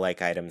wall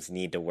like items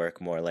need to work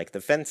more like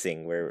the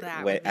fencing, where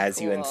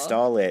as you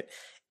install it,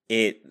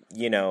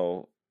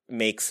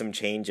 make some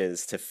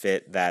changes to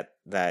fit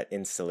that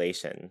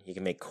installation. You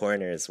can make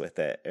corners with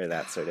it or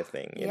that sort of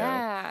thing, you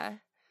know?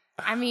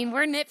 I mean,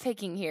 we're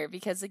nitpicking here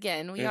because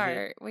again, we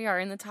are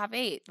in the top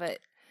 8, but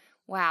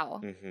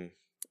wow.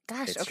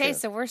 Gosh, it's okay, true.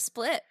 so we're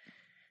split.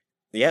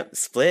 Yep,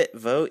 split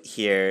vote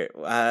here.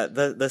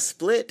 The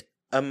split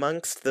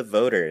amongst the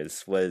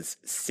voters was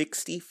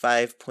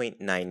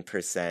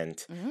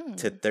 65.9%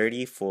 to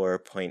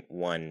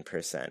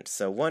 34.1%.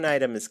 So one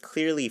item is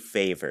clearly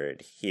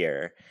favored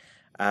here.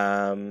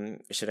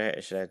 Should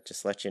I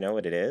just let you know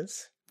what it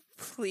is?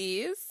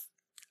 Please.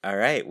 All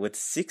right, with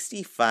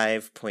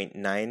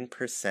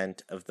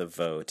 65.9% of the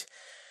vote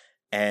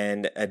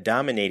and a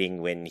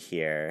dominating win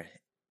here,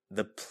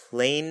 the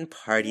plain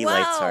party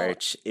lights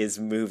arch is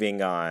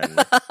moving on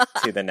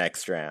to the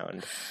next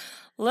round.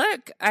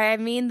 Look, I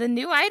mean, the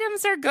new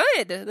items are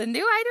good. The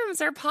new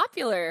items are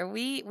popular.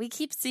 We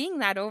keep seeing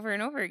that over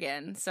and over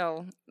again.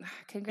 So,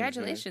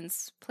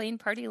 congratulations, plain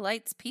party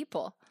lights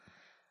people.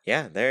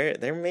 Yeah,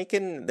 they're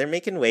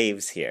making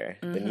waves here.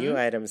 The new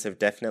items have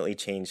definitely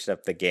changed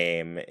up the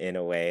game in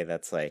a way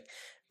that's like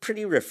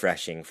pretty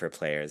refreshing for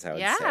players, I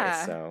would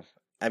say. So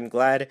I'm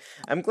glad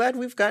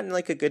we've gotten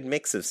like a good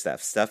mix of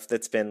stuff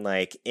that's been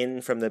like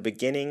in from the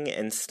beginning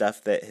and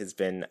stuff that has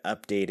been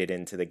updated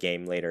into the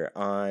game later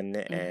on.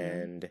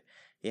 And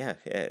yeah,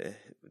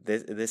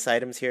 this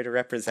item's here to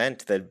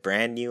represent the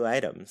brand new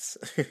items.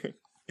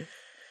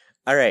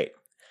 All right,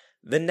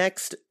 the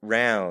next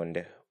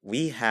round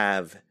we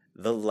have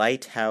the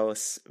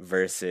lighthouse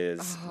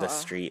versus the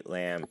street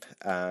lamp.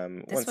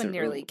 This one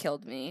nearly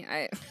killed me.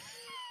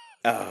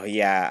 Oh,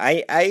 yeah.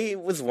 I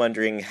was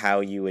wondering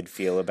how you would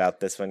feel about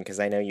this one, because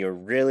I know you're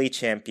really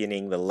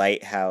championing the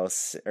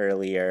lighthouse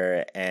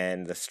earlier,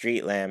 and the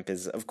street lamp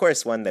is, of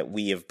course, one that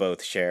we have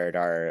both shared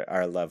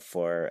our love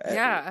for.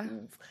 Yeah.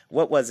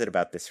 What was it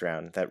about this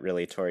round that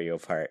really tore you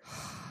apart?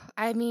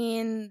 I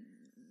mean,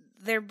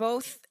 they're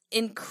both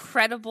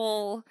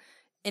incredible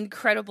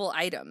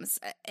items.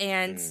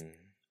 And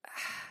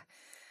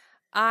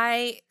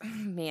I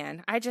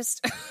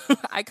just,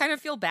 I kind of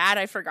feel bad.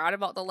 I forgot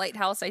about the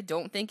lighthouse. I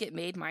don't think it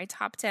made my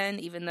top 10,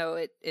 even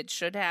though it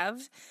should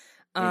have.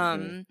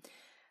 I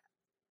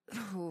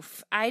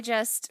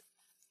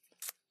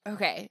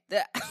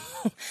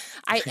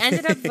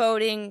ended up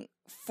voting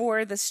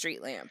for the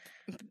street lamp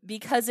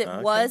because it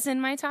was in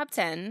my top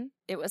 10.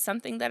 It was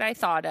something that I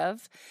thought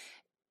of.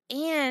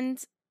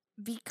 And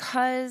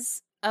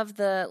because of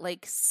the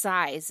like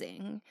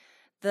sizing,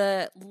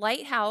 the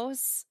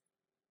lighthouse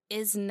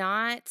is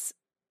not,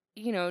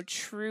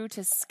 true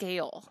to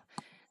scale.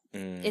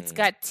 It's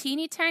got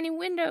teeny tiny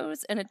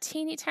windows and a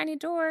teeny tiny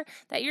door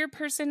that your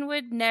person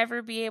would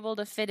never be able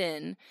to fit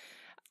in.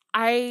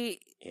 I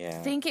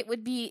think it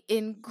would be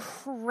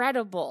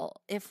incredible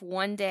if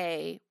one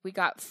day we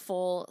got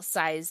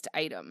full-sized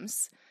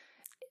items.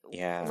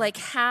 Yeah. Like,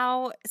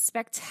 how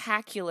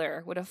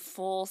spectacular would a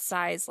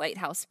full-size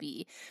lighthouse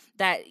be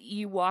that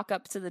you walk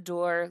up to the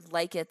door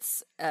like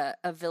it's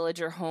a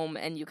villager home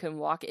and you can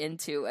walk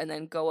into and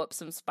then go up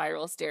some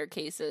spiral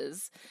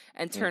staircases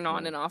and turn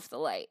on and off the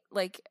light.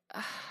 Like,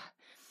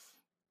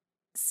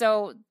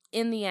 so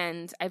in the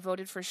end, I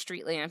voted for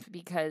street lamp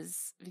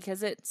because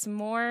it's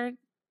more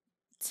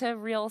to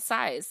real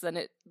size than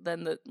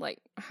the like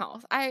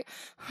house. I'm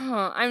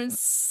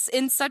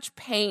in such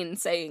pain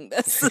saying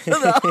this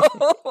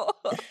though.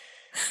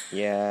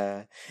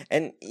 Yeah.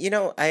 And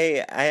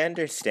I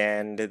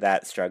understand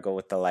that struggle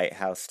with the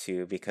lighthouse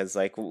too, because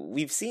like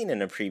we've seen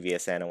in a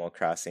previous Animal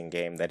Crossing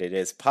game that it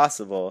is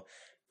possible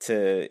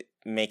to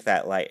make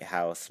that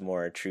lighthouse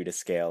more true to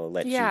scale,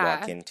 let you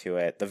walk into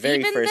it. The very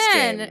even first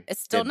then, game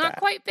it's still not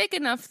quite big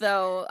enough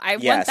though. I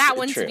Yes, want that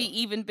one true. to be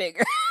even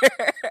bigger.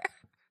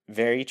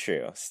 Very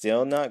true.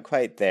 Still not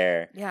quite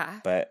there.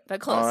 Yeah. But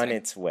closer. on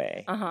its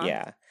way.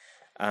 Yeah.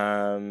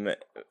 And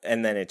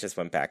then it just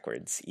went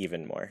backwards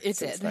even more. It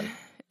since did. Then.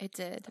 It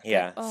did.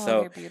 Yeah. But,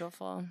 so they're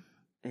beautiful.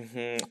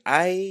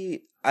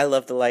 I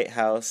love the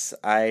lighthouse.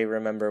 I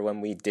remember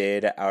when we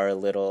did our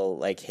little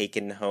like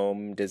Haken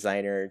Home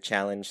designer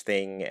challenge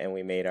thing, and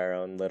we made our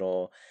own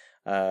little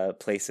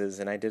places,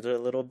 and I did a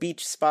little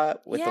beach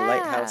spot with the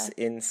lighthouse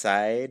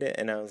inside,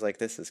 and I was like,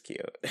 this is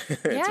cute.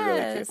 It's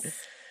really cute.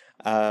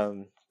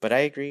 But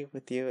I agree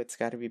with you. It's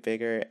got to be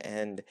bigger,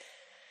 and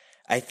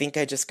I think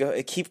I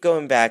keep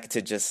going back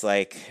to just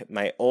like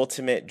my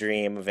ultimate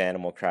dream of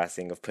Animal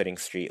Crossing of putting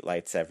street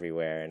lights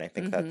everywhere, and I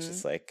think that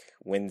just like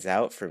wins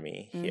out for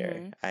me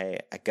here. I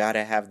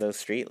gotta have those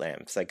street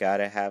lamps. I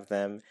gotta have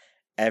them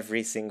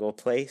every single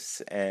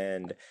place,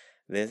 and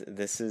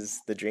this is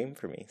the dream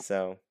for me.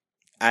 So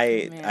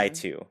I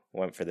too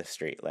went for the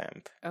street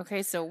lamp.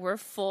 Okay, so we're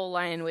full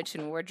Lion Witch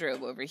and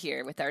Wardrobe over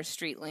here with our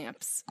street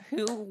lamps.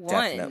 Who won?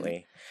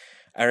 Definitely.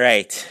 All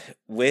right.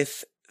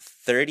 With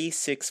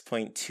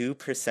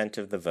 36.2%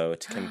 of the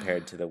vote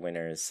compared to the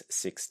winner's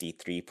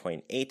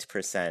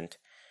 63.8%,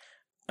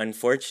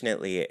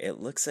 unfortunately, it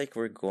looks like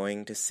we're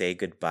going to say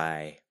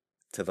goodbye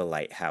to the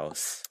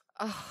lighthouse.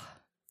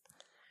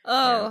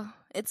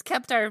 It's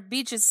kept our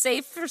beaches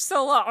safe for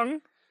so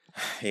long.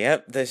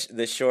 Yep,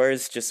 the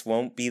shores just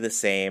won't be the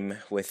same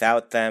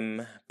without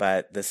them,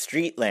 but the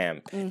street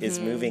lamp is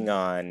moving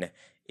on.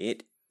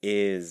 It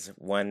is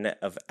one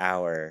of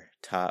our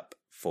top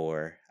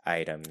 4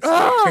 items.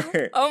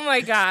 Oh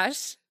my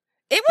gosh.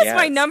 It was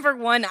my number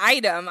 1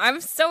 item. I'm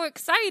so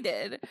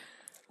excited.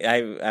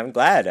 I'm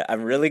glad.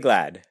 I'm really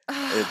glad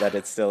that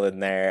it's still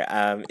in there.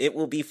 It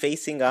will be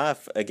facing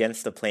off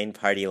against the Plain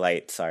Party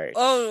Lights art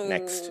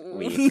next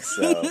week.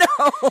 So.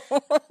 No.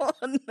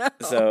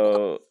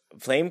 So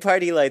Plain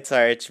Party Lights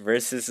Arch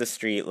versus the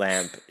Street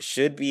Lamp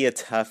should be a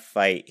tough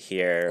fight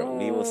here.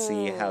 We will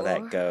see how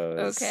that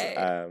goes.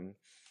 Okay.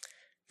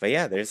 But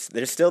yeah,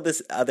 there's still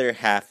this other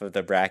half of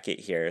the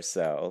bracket here.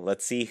 So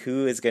let's see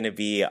who is going to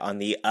be on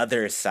the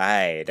other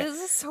side.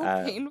 This is so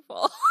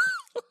painful.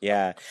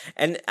 Yeah.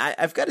 And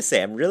I've got to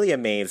say, I'm really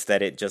amazed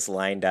that it just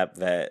lined up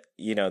that,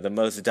 the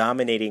most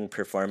dominating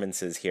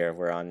performances here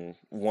were on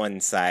one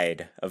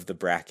side of the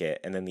bracket,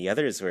 and then the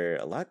others were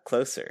a lot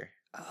closer.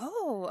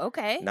 Oh,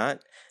 okay.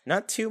 Not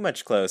too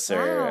much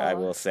closer, I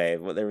will say.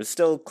 Well, there was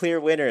still clear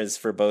winners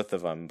for both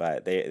of them,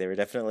 but they were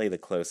definitely the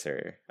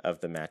closer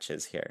of the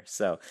matches here.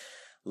 So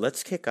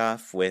let's kick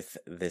off with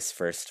this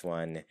first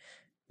one.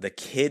 The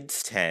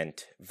Kids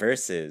Tent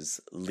versus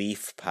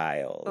Leaf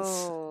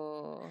Piles.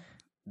 Oh.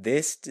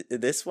 This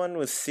one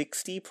was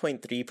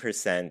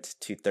 60.3%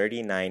 to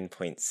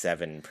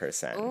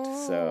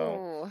 39.7%.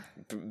 So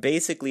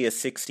basically a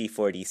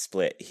 60-40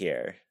 split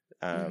here.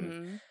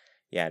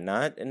 Yeah,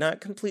 not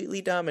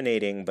completely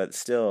dominating, but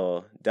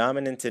still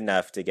dominant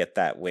enough to get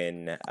that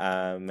win.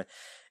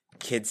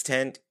 Kids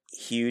Tent,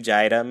 huge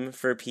item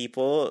for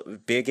people.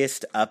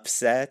 Biggest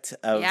upset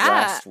of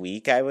last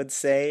week, I would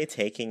say,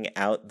 taking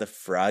out the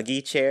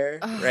Froggy chair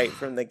right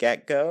from the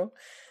get-go.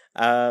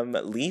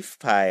 Leaf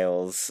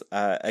Piles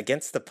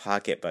against the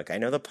Pocketbook. I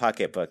know the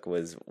Pocketbook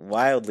was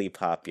wildly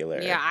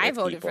popular. Yeah, I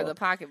voted for the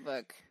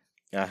Pocketbook.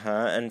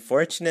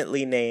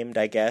 Unfortunately named,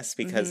 I guess,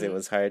 because it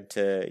was hard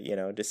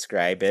to,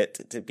 describe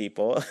it to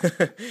people.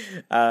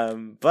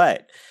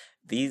 But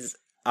these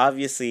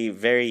obviously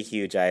very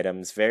huge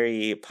items,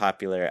 very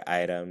popular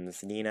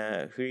items.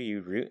 Nina, who are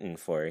you rooting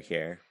for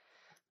here?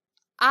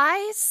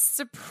 I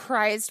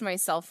surprised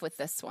myself with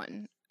this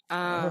one.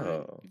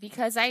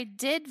 Because I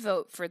did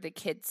vote for the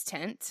Kids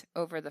Tent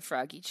over the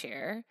Froggy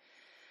chair.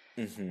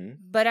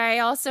 But I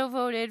also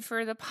voted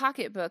for the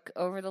Pocketbook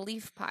over the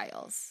Leaf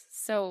Piles.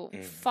 So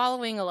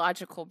following a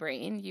logical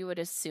brain, you would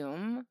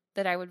assume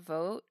that I would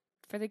vote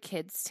for the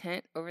Kids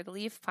Tent over the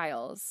Leaf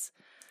Piles.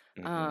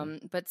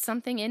 But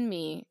something in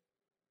me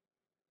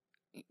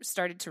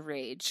started to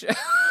rage.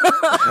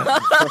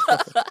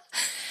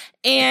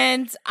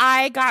 And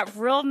I got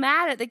real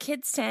mad at the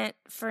Kids Tent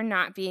for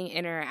not being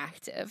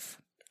interactive.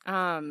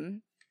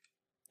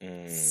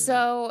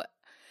 So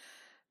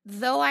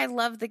though I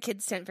love the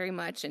Kids Tent very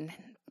much, and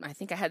I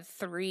think I had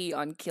 3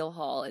 on Kill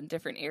Hall in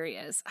different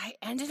areas, I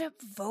ended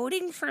up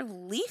voting for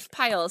Leaf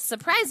Piles,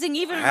 surprising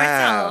even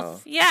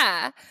myself.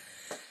 Yeah.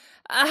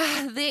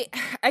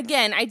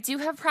 I do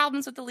have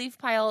problems with the Leaf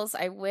Piles.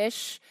 I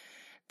wish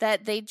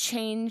that they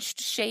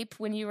changed shape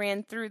when you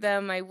ran through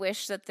them. I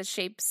wish that the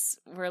shapes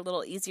were a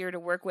little easier to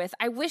work with.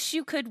 I wish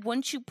you could,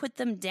 once you put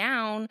them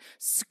down,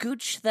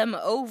 scooch them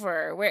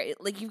over, where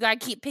you gotta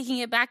keep picking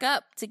it back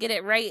up to get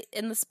it right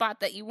in the spot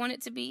that you want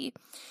it to be.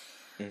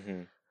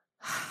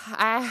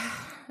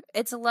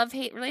 It's a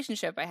love-hate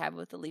relationship I have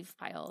with the Leaf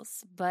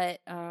Piles, but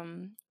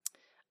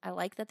I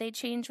like that they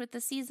change with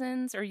the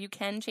seasons, or you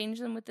can change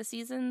them with the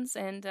seasons,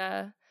 and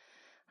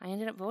I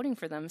ended up voting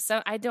for them.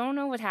 So I don't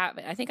know what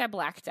happened. I think I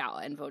blacked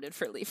out and voted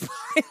for Leaf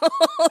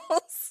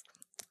Piles.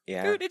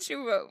 Yeah. Who did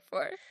you vote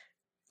for?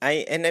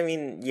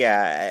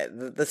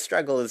 The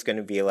struggle is going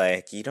to be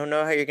you don't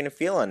know how you're going to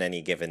feel on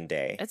any given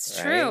day. It's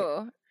right?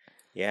 true.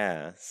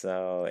 Yeah.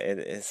 So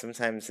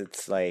sometimes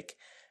it's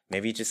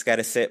maybe you just got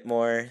to sit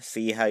more,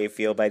 see how you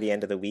feel by the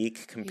end of the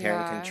week, compare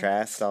and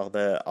contrast all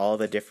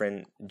the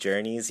different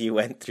journeys you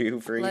went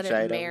through for each item.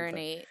 Let it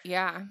marinate.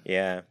 Yeah.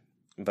 Yeah.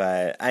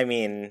 But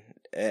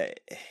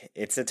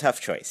it's a tough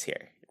choice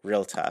here.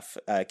 Real tough.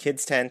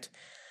 Kids Tent.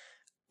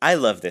 I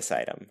love this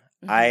item.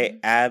 I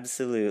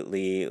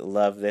absolutely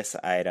love this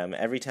item.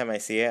 Every time I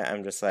see it,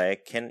 I'm just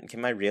can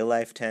my real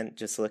life tent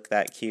just look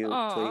that cute,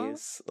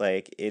 please?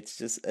 It's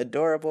just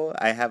adorable.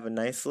 I have a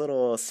nice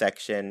little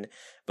section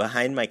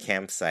behind my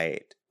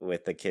campsite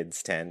with the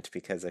Kids Tent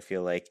because I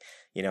feel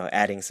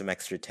adding some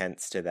extra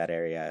tents to that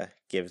area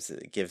gives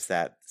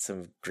that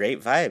some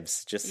great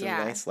vibes, just some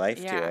nice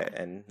life to it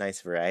and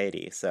nice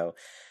variety. So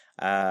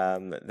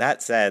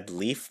that said,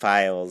 Leaf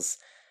Piles,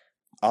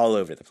 all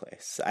over the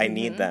place. I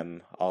need Mhm.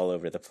 them all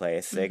over the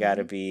place. They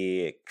gotta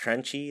be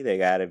crunchy, they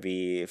gotta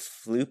be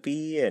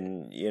floopy,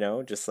 and,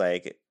 just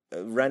like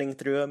running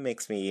through them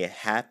makes me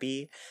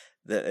happy.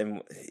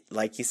 And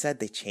like you said,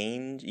 they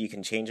change. You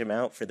can change them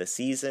out for the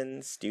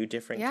seasons, do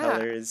different Yeah.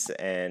 colors,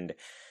 and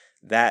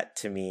that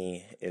to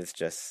me is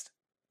just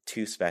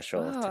too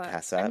special to Oh,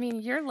 pass I up.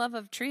 mean, your love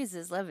of trees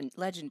is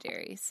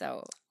legendary.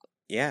 So,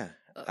 Yeah,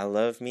 I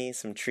love me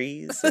some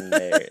trees, and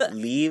their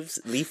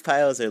leaf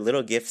piles are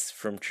little gifts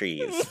from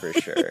trees for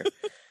sure.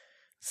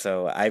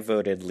 So I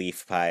voted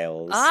leaf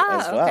piles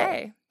as well.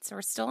 okay. So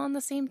we're still on the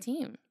same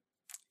team.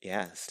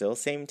 Yeah, still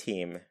same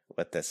team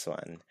with this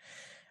one.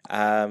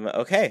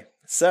 Okay,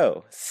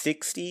 so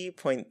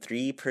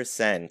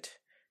 60.3%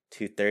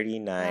 to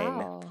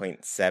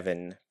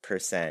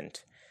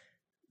 39.7%.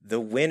 The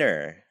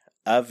winner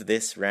of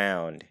this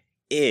round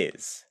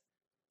is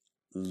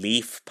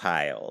leaf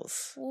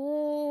piles.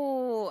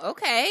 Ooh,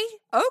 okay.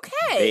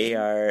 Okay. They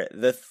are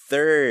the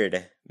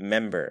third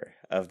member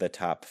of the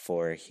top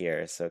 4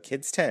 here. So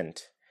Kids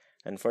Tent,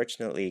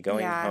 unfortunately,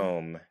 going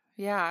home,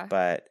 Yeah.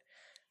 but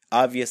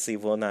obviously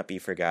will not be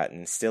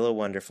forgotten. Still a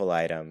wonderful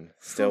item.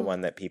 Still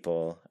one that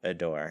people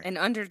adore. An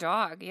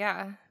underdog,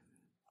 yeah.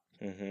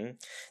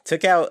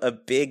 Took out a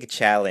big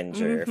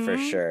challenger for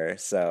sure.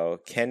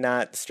 So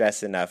cannot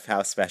stress enough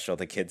how special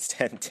the Kids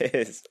Tent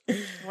is.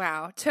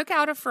 Wow. Took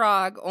out a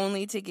frog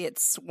only to get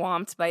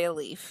swamped by a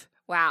leaf.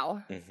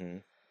 Wow.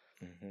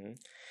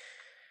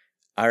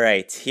 All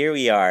right, here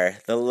we are,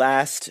 the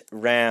last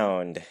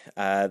round,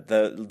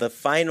 the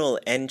final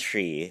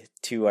entry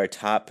to our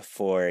top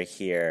 4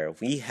 here.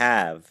 We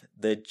have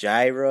the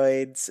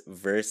Gyroids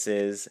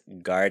versus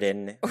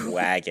Garden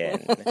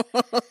Wagon.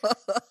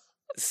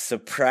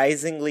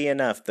 Surprisingly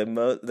enough,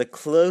 the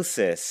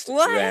closest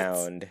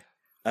round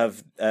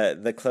of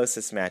the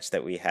closest match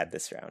that we had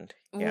this round.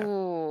 Yeah.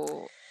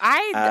 Ooh.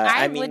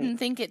 I mean, wouldn't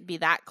think it'd be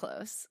that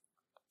close.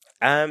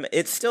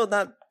 It's still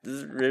not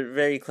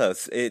very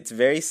close. It's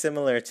very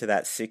similar to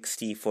that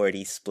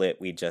 60-40 split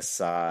we just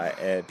saw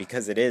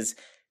because it is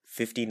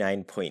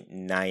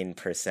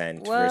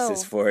 59.9%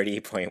 versus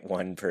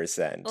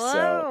 40.1%. Whoa,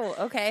 so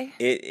okay.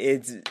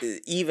 It's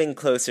even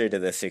closer to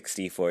the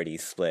 60-40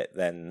 split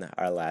than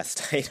our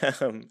last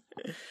item.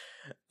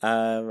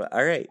 All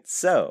right,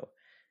 so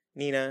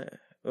Nina,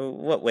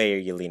 what way are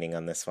you leaning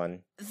on this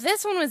one?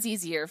 This one was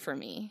easier for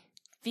me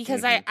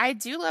because I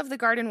do love the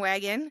Garden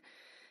Wagon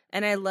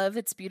and I love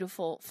its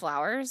beautiful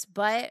flowers,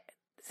 but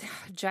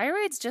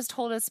gyroids just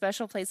hold a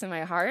special place in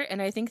my heart,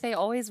 and I think they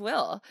always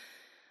will.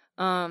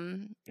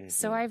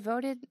 So I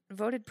voted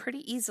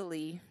pretty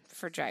easily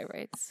for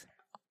gyroids.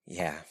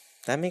 Yeah,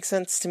 that makes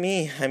sense to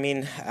me. I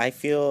mean, I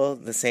feel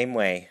the same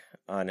way,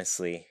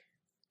 honestly.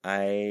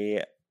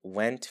 I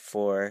went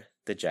for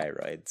the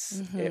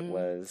gyroids.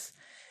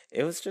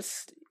 It was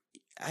just,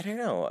 I don't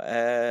know.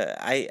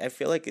 I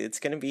feel like it's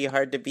going to be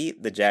hard to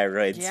beat the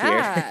gyroids here.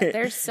 Yeah,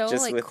 they're so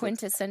Just like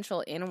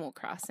quintessential Animal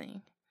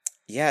Crossing.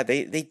 Yeah,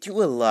 they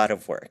do a lot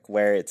of work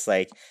where it's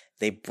like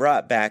they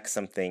brought back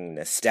something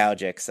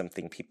nostalgic,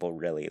 something people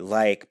really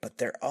like, but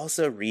they're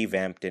also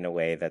revamped in a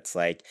way that's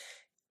like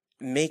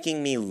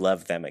making me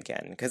love them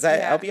again. Because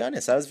I'll be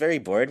honest, I was very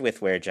bored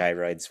with where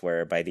gyroids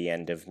were by the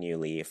end of New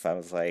Leaf. I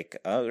was like,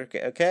 oh,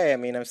 okay. I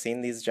mean, I've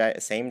seen these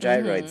same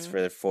gyroids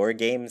for 4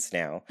 games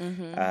now.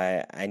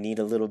 I need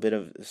a little bit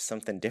of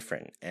something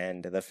different.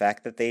 And the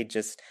fact that they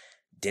just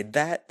did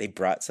that, they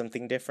brought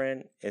something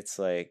different, it's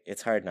like,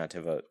 it's hard not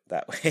to vote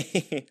that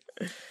way.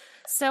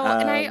 So,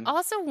 and I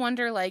also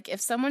wonder, like,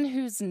 if someone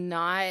who's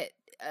not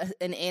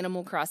an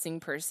Animal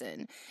Crossing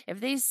person, if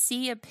they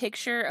see a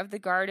picture of the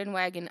Garden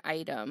Wagon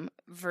item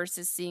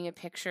versus seeing a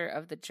picture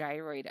of the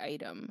gyroid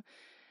item,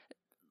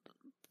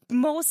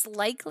 most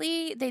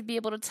likely they'd be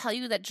able to tell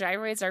you that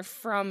gyroids are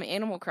from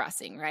Animal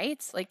Crossing,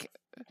 right? Like,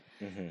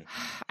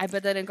 I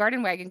bet that a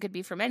Garden Wagon could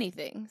be from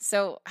anything.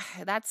 So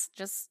that's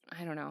just,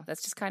 I don't know.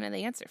 That's just kind of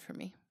the answer for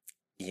me.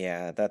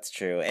 Yeah, that's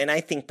true. And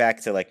I think back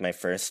to like my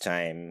first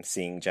time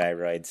seeing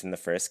gyroids in the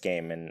first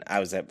game, and I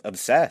was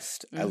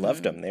obsessed. I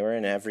loved them. They were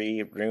in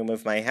every room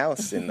of my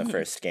house in the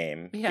first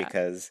game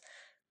because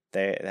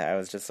I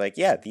was just like,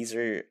 yeah, these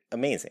are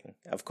amazing.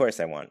 Of course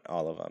I want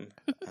all of them.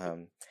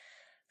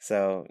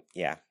 So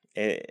yeah,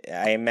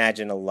 I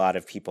imagine a lot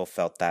of people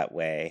felt that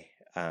way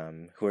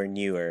who are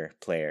newer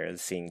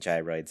players seeing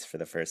gyroids for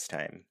the first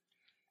time.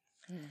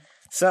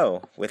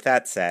 So with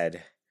that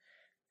said,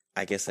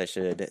 I guess I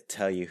should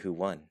tell you who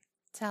won.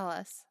 Tell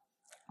us.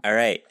 All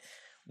right.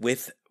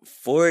 With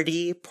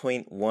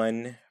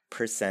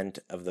 40.1%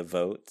 of the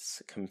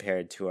votes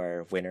compared to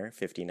our winner,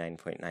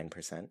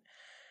 59.9%,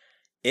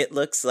 it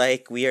looks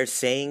like we are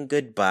saying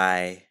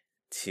goodbye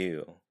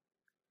to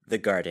the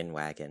Garden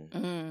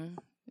Wagon.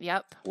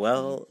 Yep.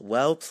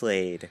 Well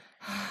played,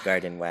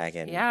 Garden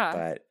Wagon. Yeah.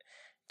 But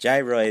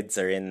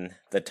gyroids are in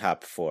the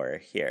top 4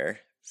 here.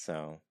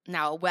 So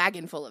now a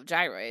wagon full of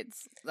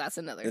gyroids. That's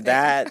another thing.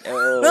 That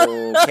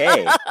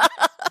okay.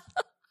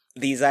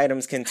 these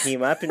items can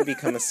team up and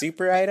become a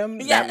super item,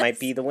 that might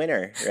be the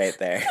winner right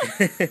there.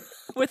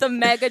 With a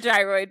mega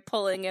gyroid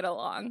pulling it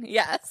along.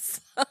 Yes.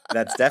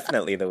 That's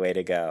definitely the way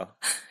to go.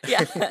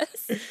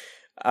 Yes.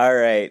 All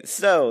right,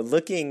 so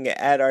looking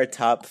at our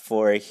top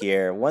 4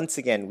 here, once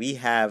again, we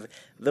have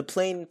the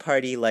Plain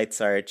Party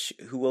Lights Arch,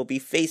 who will be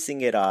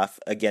facing it off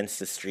against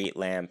the Street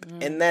Lamp.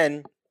 And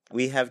then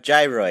we have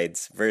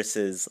Gyroids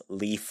versus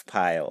Leaf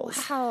Piles.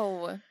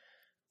 Wow.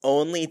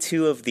 Only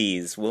 2 of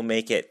these will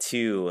make it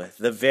to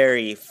the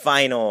very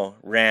final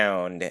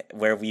round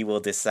where we will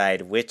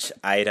decide which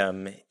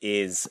item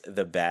is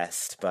the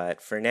best.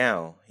 But for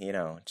now,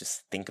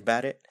 just think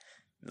about it.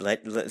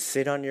 Let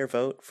sit on your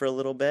vote for a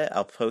little bit.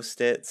 I'll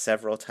post it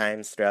several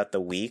times throughout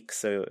the week,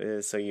 so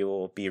you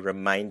will be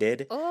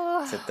reminded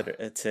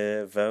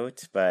to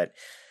vote. But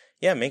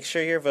yeah, make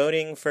sure you're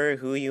voting for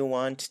who you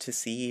want to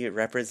see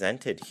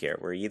represented here.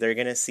 We're either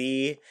gonna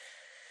see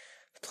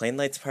Plain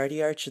Lights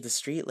Party Arch or the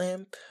Street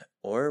Lamp,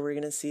 or we're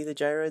gonna see the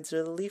Gyroids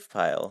or the Leaf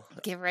Pile.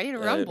 Get ready to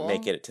rumble.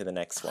 Make it to the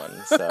next one.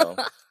 So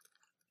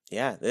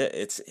yeah,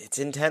 it's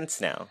intense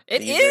now.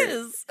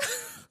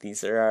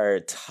 These are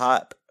our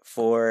top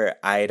 4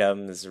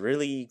 items,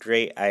 really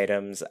great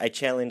items. I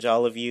challenge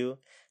all of you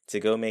to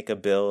go make a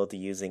build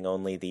using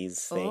only these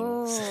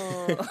things.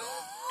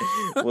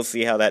 We'll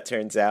see how that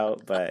turns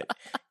out, but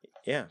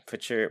yeah,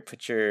 put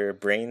your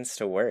brains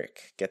to work.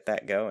 Get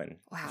that going.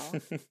 Wow.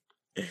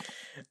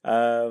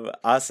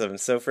 Awesome.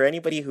 So for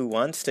anybody who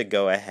wants to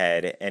go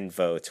ahead and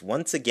vote,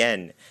 once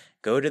again,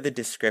 go to the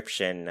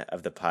description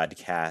of the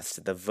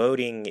podcast. The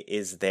voting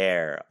is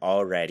there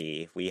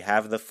already. We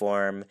have the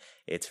form.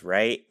 It's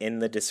right in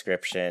the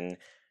description.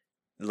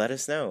 Let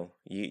us know.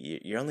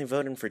 You're only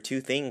voting for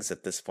 2 things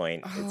at this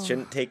point. It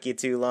shouldn't take you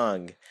too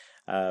long.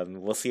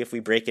 We'll see if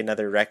we break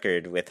another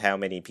record with how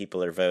many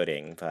people are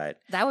voting, but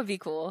that would be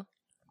cool.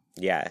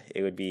 Yeah,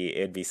 it'd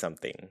be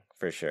something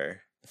for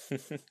sure.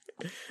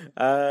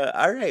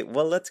 All right.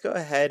 Well, let's go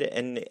ahead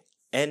and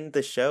end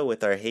the show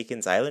with our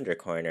Haken's Islander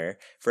Corner.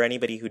 For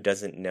anybody who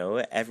doesn't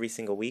know, every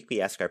single week we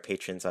ask our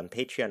patrons on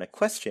Patreon a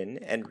question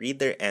and read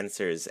their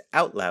answers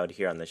out loud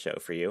here on the show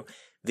for you.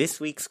 This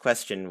week's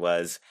question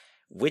was,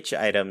 which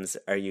items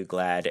are you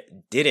glad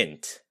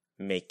didn't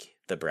make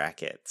the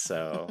bracket?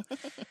 So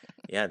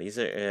yeah, this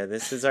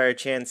is our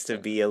chance to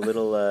be a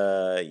little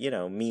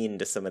mean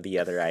to some of the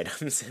other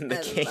items in the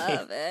game. I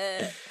love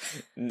it.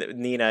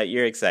 Nina,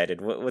 you're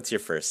excited. What's your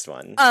first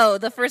one? Oh,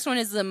 the first one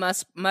is the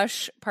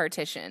mush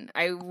partition.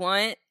 I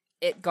want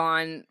it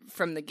gone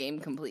from the game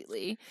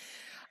completely.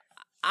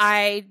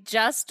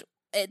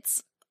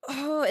 It's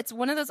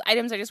one of those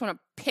items I just want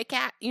to pick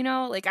at,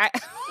 like I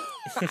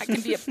can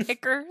be a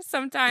picker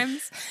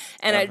sometimes,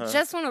 and I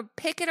just want to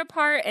pick it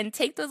apart and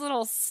take those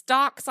little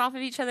stalks off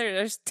of each other.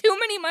 There's too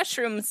many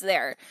mushrooms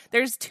there.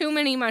 There's too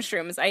many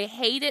mushrooms. I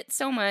hate it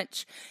so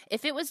much.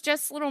 If it was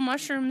just little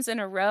mushrooms in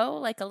a row,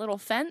 like a little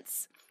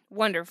fence,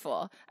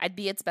 wonderful. I'd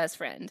be its best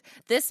friend.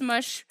 This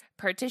mush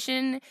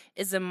partition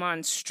is a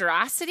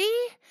monstrosity,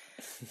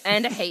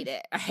 and I hate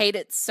it. I hate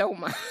it so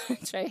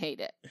much. I hate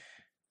it.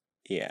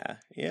 Yeah.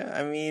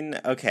 I mean,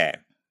 okay.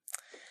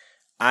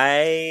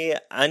 I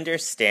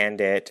understand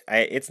it.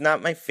 It's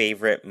not my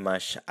favorite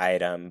mush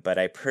item, but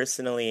I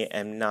personally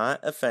am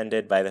not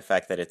offended by the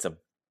fact that it's a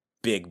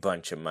big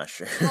bunch of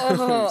mushrooms.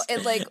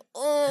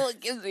 It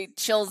gives me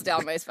chills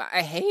down my spine.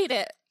 I hate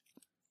it.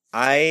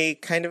 I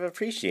kind of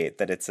appreciate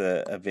that it's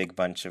a big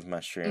bunch of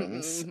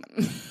mushrooms.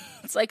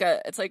 It's like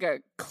a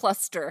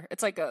cluster.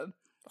 It's like a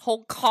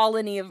whole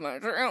colony of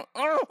mushrooms.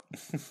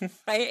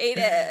 I hate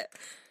it.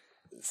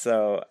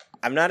 So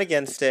I'm not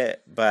against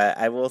it, but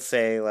I will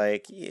say,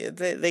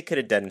 they could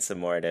have done some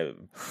more to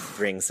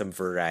bring some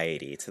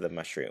variety to the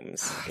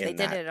mushrooms in they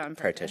did it on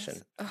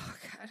partition. Purpose. Oh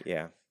God.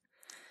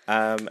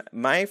 Yeah.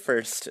 My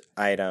first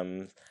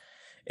item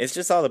is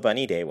just all the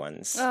Bunny Day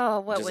ones.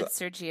 Oh, what would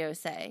Sergio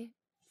say?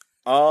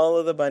 All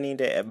of the Bunny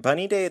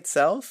Day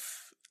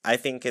itself, I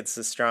think it's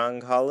a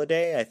strong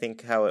holiday. I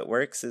think how it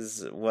works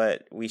is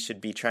what we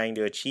should be trying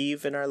to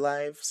achieve in our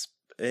lives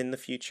in the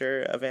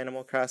future of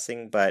Animal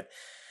Crossing, but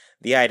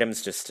the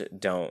items just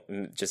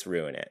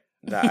ruin it.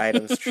 The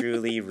items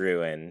truly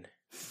ruin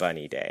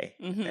Bunny Day,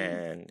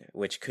 and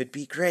which could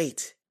be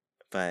great,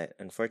 but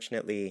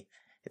unfortunately,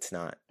 it's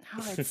not.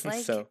 Oh, it's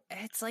like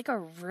it's like a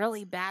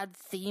really bad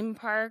theme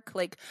park,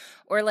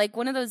 or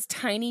one of those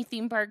tiny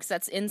theme parks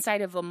that's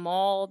inside of a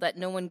mall that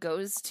no one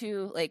goes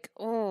to.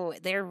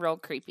 They're real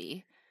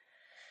creepy.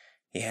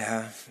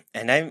 Yeah,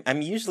 and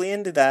I'm usually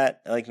into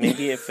that.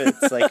 Maybe if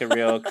it's a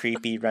real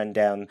creepy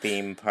rundown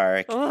theme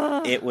park,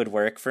 it would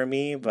work for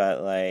me.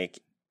 But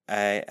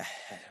I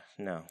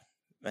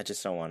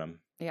just don't want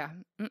them. Yeah.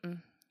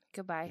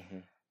 Goodbye.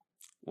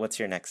 What's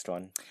your next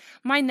one?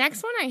 My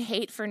next one I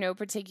hate for no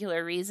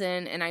particular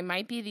reason, and I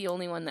might be the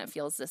only one that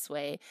feels this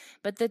way,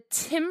 but the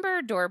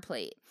timber door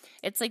plate.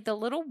 It's like the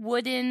little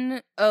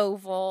wooden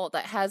oval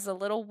that has a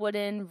little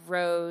wooden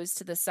rose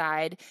to the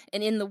side,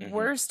 and in the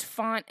worst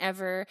font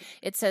ever,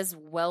 it says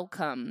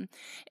welcome.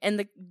 And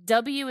the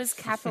W is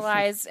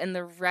capitalized and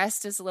the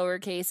rest is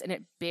lowercase, and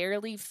it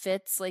barely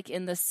fits like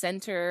in the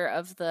center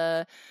of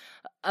the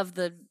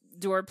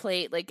door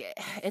plate. Like,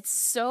 it's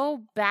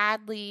so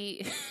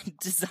badly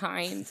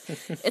designed.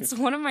 It's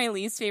one of my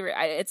least favorite.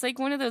 It's like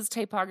one of those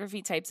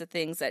typography types of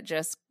things that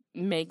just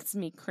makes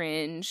me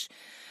cringe.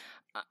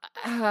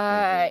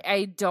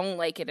 I don't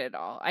like it at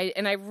all.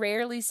 I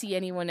rarely see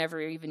anyone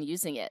ever even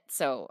using it,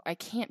 so I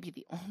can't be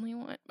the only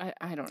one.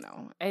 I don't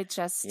know. It's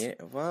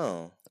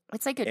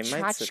like a it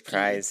might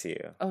surprise you.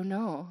 Oh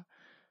no!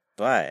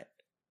 But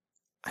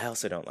I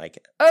also don't like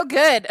it. Oh,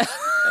 good.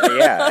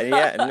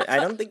 Yeah. I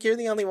don't think you're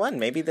the only one.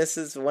 Maybe this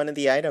is one of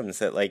the items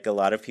that like a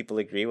lot of people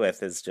agree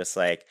with is just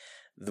like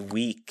the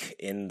weak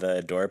in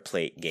the door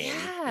plate game.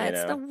 Yeah,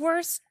 it's the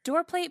worst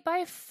door plate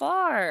by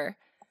far.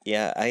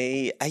 Yeah,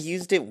 I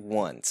used it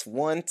once.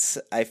 Once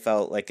I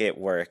felt like it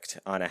worked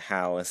on a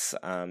house.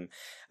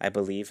 I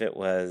believe it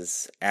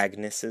was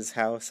Agnes's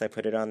house. I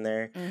put it on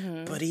there.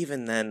 Mm-hmm. But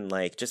even then,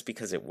 like, just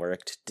because it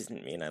worked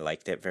didn't mean I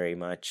liked it very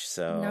much.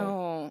 So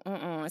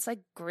no, it's like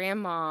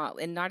grandma,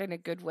 and not in a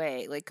good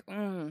way. Like,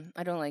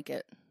 I don't like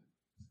it.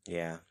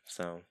 Yeah,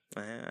 so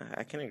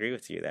I can agree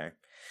with you there.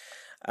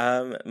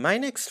 My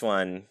next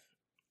one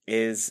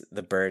is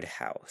the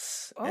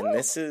birdhouse, and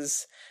this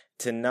is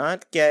to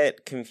not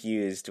get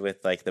confused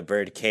with like the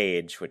bird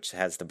cage, which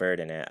has the bird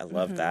in it. I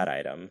love that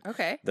item.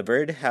 Okay. The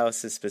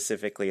birdhouse is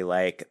specifically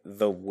like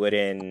the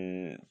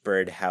wooden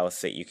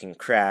birdhouse that you can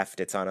craft.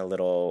 It's on a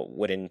little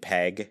wooden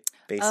peg,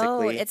 basically.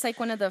 Oh, it's like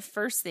one of the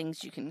first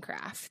things you can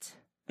craft.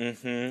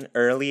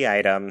 Early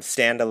item,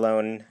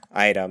 standalone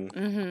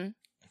item.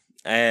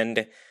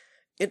 And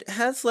it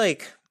has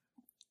like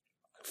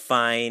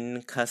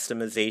fine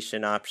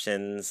customization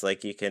options.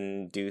 Like you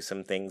can do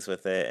some things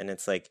with it, and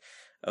it's like,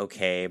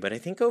 okay, but I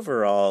think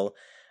overall,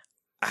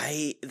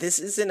 this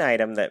is an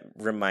item that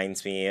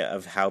reminds me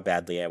of how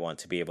badly I want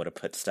to be able to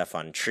put stuff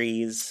on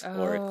trees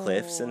or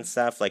cliffs and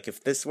stuff. Like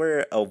if this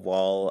were a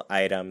wall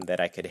item that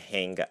I could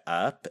hang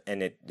up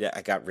and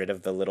I got rid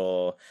of the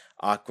little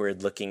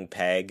awkward looking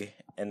peg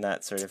and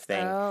that sort of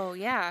thing. Oh,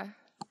 yeah.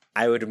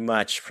 I would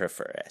much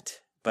prefer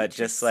it. But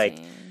just like,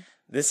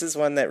 this is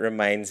one that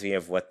reminds me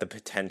of what the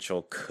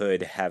potential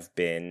could have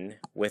been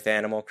with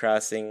Animal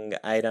Crossing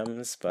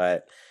items,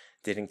 but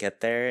didn't get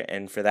there,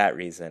 and for that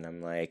reason,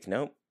 I'm like,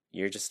 nope,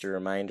 you're just a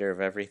reminder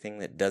of everything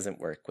that doesn't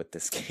work with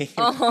this game.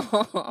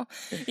 Oh,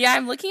 yeah,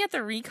 I'm looking at the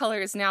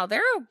recolors now.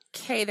 They're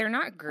okay. They're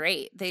not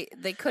great. They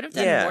could have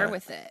done more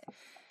with it.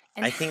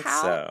 And I think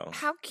so.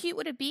 How cute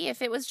would it be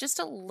if it was just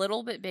a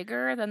little bit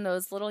bigger than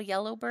those little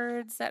yellow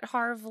birds that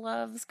Harv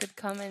loves could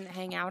come and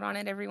hang out on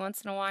it every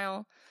once in a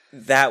while?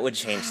 That would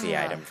change the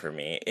item for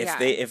me.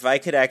 If I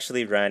could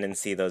actually run and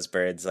see those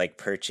birds like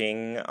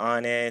perching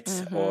on it,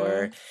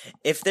 or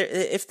if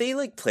they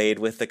like played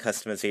with the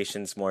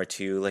customizations more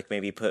too, like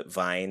maybe put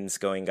vines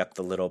going up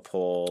the little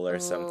pole or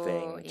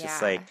something.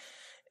 Just like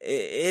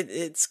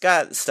it's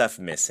got stuff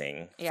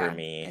missing for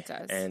me. It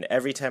does. And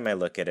every time I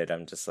look at it,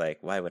 I'm just like,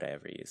 why would I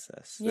ever use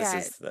this? Yeah,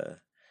 this is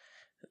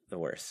the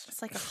worst.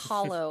 It's like a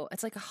hollow.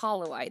 It's like a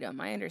hollow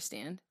item. I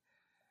understand.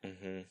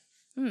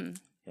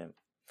 Yeah.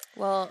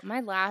 Well,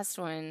 my last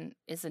one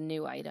is a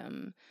new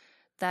item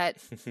that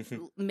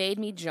made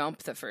me jump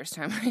the first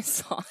time I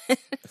saw it.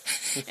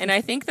 And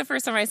I think the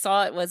first time I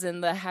saw it was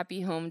in the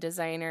Happy Home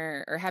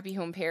Designer or Happy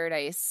Home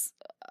Paradise,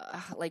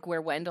 like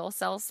where Wendell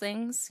sells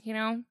things, you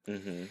know?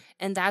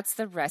 And that's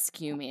the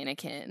rescue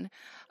mannequin.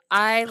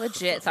 I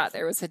legit thought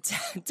there was a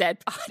dead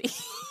body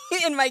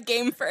in my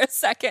game for a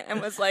second and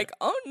was like,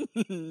 oh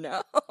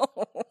no.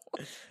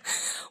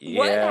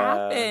 What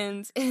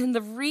happened? And the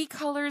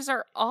recolors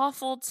are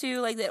awful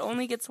too. Like it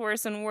only gets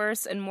worse and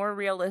worse and more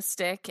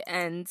realistic.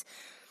 And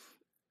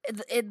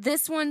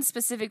this one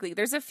specifically,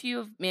 there's a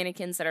few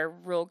mannequins that are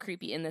real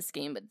creepy in this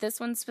game, but this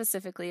one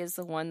specifically is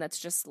the one that's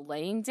just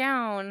laying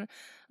down.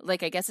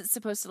 Like, I guess it's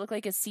supposed to look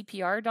like a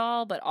CPR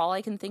doll, but all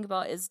I can think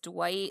about is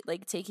Dwight,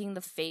 like, taking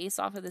the face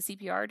off of the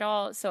CPR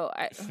doll. So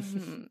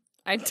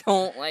I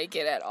don't like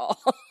it at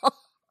all.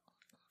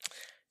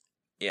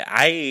 Yeah,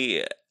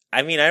 I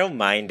mean, I don't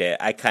mind it.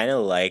 I kind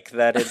of like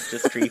that it's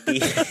just creepy.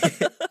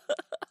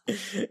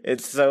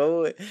 It's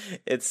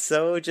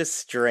so just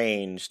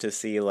strange to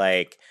see,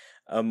 like,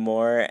 a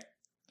more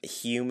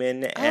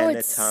human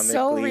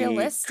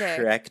anatomically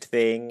correct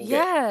thing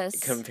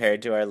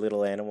compared to our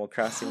little Animal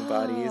Crossing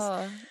bodies.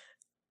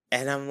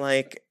 And I'm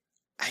like,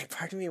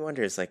 part of me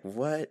wonders, like,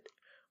 what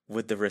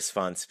would the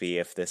response be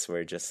if this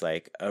were just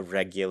like a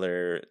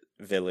regular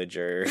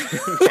villager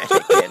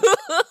mannequin?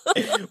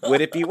 Would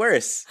it be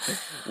worse?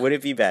 Would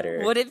it be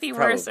better? Would it be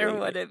worse or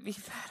would it be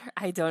better?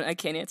 I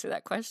can't answer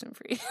that question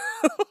for you.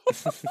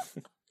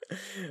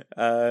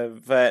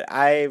 But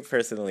I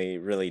personally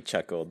really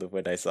chuckled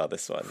when I saw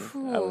this one.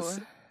 I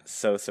was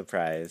so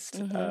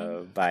surprised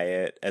by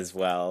it as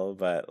well,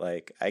 but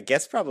like I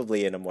guess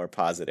probably in a more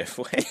positive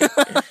way.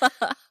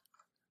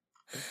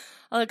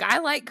 Look, I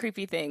like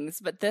creepy things,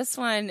 but this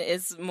one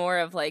is more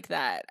of like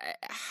that,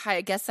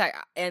 I guess,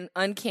 an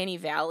uncanny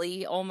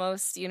valley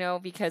almost,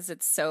 because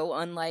it's so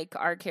unlike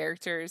our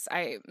characters.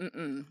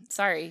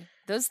 Sorry.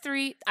 Those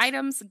 3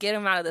 items, get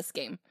them out of this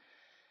game.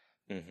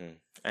 Mm-hmm.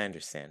 I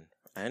understand.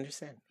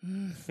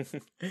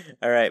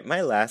 All right,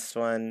 my last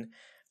one.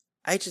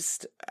 I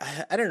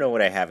don't know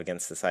what I have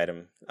against this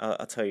item.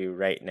 I'll tell you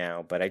right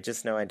now, but I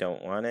just know I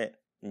don't want it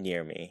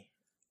near me.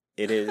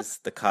 It is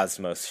the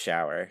Cosmos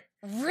Shower.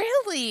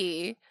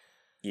 Really?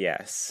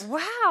 Yes.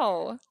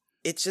 Wow.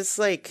 It's just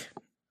like,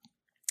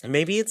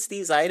 maybe it's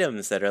these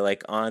items that are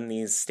like on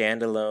these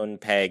standalone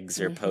pegs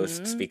or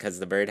posts because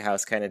the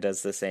birdhouse kind of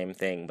does the same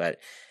thing, but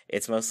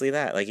it's mostly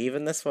that. Like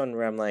even this one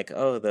where I'm like,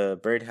 oh, the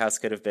birdhouse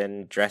could have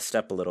been dressed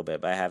up a little bit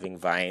by having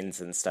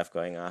vines and stuff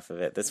going off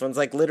of it. This one's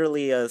like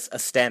literally a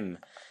stem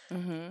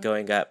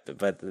going up,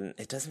 but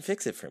it doesn't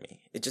fix it for me.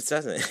 It just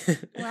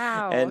doesn't.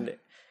 Wow. And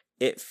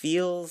it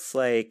feels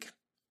like,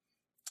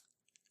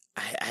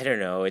 I don't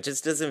know. It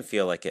just doesn't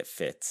feel like it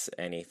fits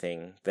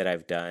anything that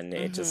I've done.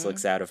 It just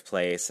looks out of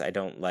place. I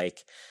don't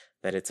like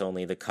that it's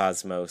only the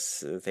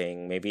Cosmos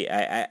thing. Maybe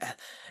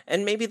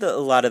maybe a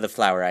lot of the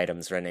flower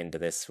items run into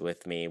this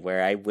with me,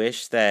 where I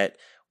wish that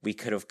we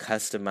could have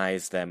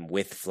customized them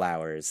with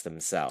flowers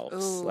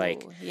themselves. Ooh,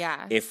 like,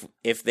 yeah.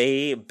 If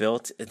they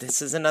built,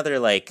 this is another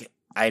like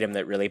item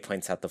that really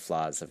points out the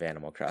flaws of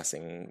Animal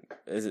Crossing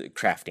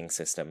crafting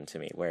system to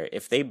me, where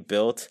if they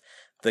built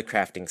the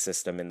crafting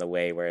system in the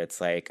way where it's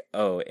like,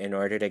 oh, in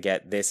order to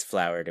get this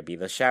flower to be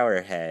the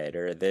shower head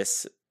or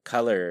this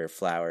color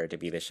flower to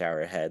be the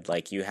shower head,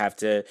 like you have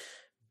to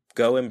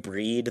go and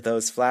breed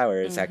those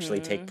flowers, actually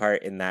take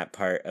part in that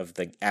part of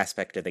the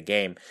aspect of the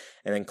game,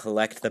 and then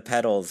collect the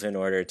petals in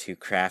order to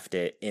craft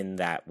it in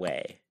that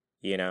way.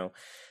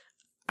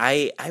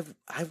 I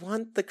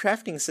want the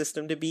crafting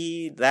system to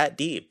be that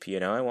deep.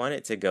 I want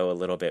it to go a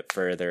little bit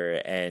further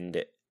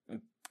and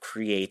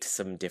create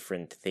some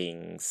different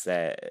things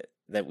that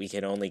we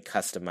can only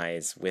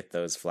customize with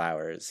those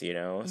flowers,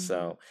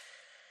 So,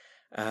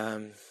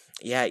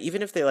 yeah,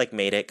 even if they like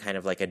made it kind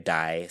of like a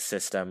dye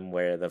system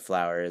where the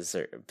flowers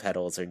or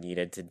petals are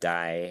needed to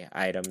dye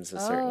items a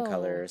certain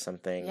color or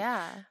something,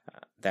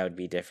 that would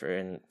be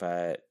different.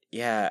 But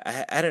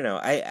yeah, I don't know.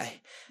 I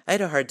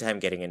had a hard time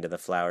getting into the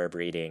flower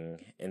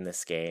breeding in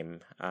this game.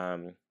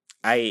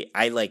 I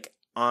like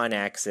on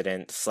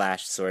accident /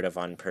 sort of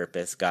on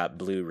purpose got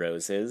blue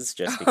roses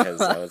just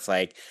because I was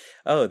like,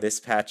 oh, this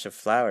patch of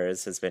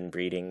flowers has been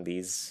breeding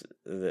these.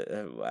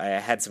 I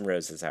had some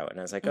roses out and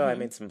I was like, oh, I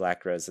made some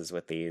black roses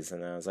with these.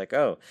 And then I was like,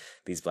 oh,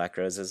 these black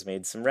roses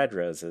made some red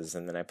roses.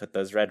 And then I put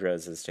those red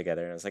roses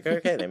together and I was like,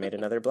 okay, they made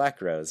another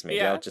black rose.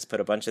 Maybe I'll just put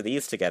a bunch of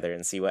these together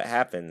and see what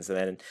happens.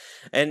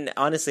 And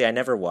honestly, I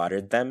never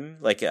watered them.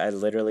 Like I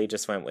literally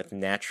just went with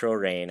natural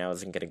rain. I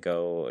wasn't going to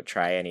go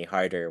try any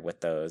harder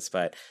with those,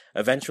 but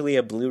eventually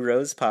a blue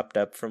rose popped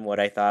up from what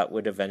I thought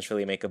would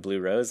eventually make a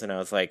blue rose. And I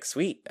was like,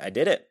 sweet, I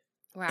did it.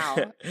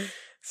 Wow.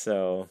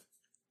 So,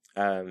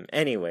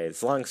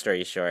 anyways, long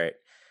story short,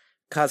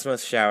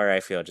 Cosmos Shower,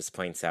 I feel, just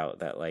points out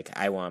that, like,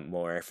 I want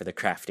more for the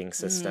crafting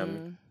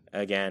system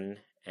again,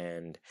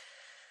 and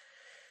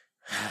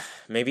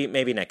maybe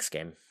next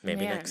game.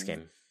 Maybe next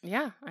game.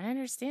 Yeah, I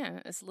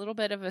understand. It's a little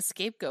bit of a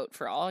scapegoat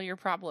for all your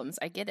problems.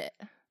 I get it.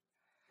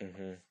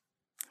 Mm-hmm.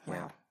 Wow.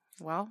 Yeah.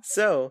 Well,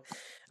 so,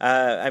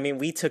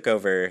 we took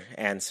over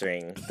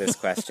answering this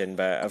question,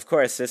 but of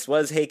course, this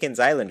was Haken's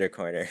Islander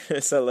Corner.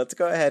 So let's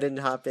go ahead and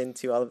hop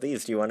into all of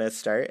these. Do you want to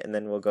start, and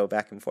then we'll go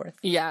back and forth?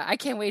 Yeah, I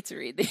can't wait to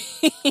read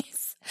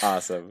these.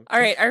 Awesome. All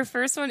right, our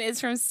first one is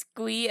from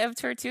Squee of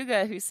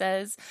Tortuga, who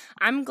says,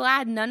 I'm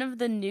glad none of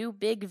the new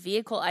big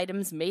vehicle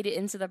items made it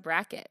into the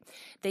bracket.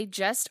 They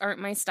just aren't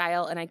my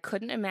style, and I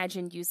couldn't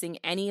imagine using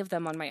any of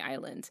them on my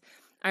island.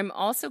 I'm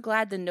also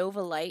glad the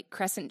Nova Light,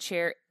 Crescent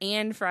Chair,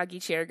 and Froggy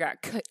Chair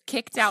got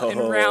kicked out in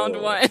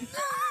round 1.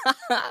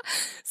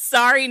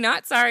 Sorry,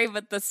 not sorry,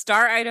 but the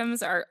star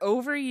items are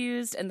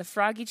overused, and the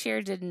Froggy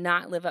Chair did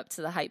not live up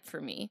to the hype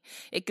for me.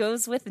 It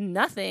goes with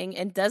nothing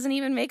and doesn't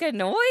even make a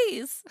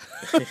noise.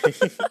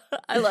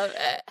 I love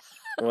it.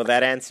 Well,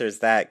 that answers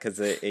that, because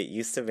it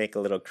used to make a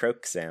little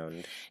croak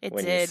sound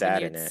when you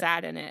sat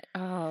in it.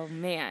 Oh,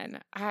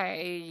 man.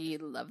 I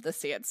love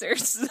this answer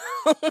so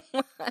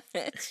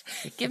much.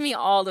 Give me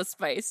all the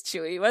spice,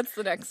 Chewy. What's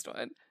the next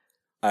one?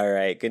 All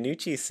right.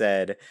 Ganucci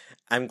said,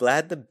 I'm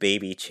glad the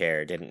baby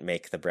chair didn't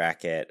make the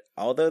bracket.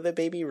 Although the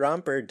baby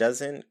romper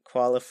doesn't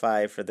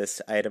qualify for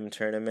this item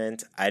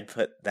tournament, I'd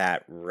put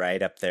that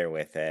right up there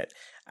with it.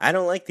 I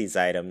don't like these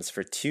items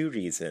for 2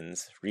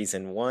 reasons.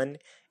 Reason 1,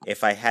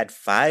 if I had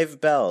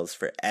 5 bells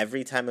for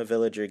every time a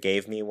villager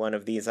gave me one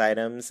of these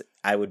items,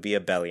 I would be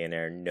a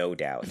billionaire, no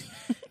doubt.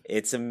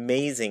 It's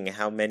amazing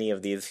how many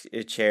of these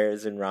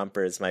chairs and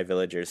rompers my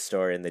villagers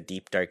store in the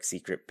deep, dark,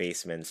 secret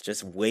basements,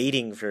 just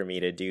waiting for me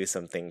to do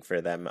something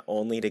for them,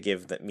 only to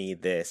give me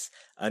this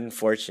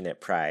unfortunate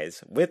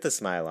prize with a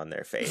smile on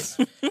their face.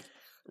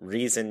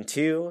 Reason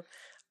 2,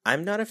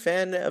 I'm not a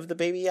fan of the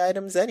baby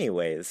items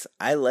anyways.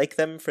 I like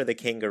them for the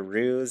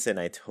kangaroos, and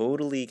I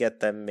totally get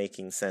them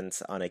making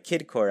sense on a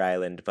kidcore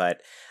island,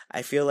 but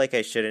I feel like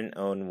I shouldn't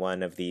own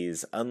one of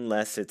these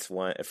unless it's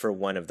for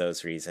one of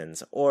those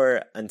reasons,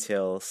 or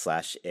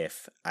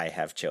until/if I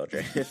have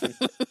children.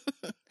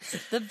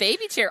 The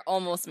baby chair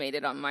almost made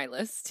it on my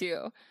list,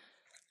 too.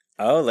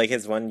 Oh, like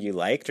his one you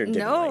liked or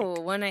didn't like?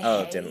 No, one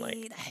I didn't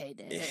like. I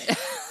hated it.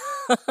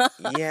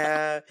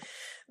 Yeah.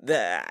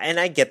 And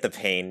I get the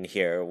pain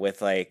here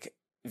with like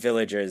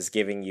villagers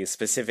giving you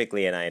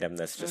specifically an item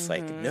that's just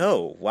like,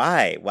 no,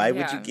 why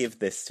would you give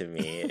this to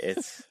me?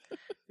 It's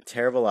a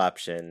terrible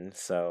option.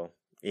 So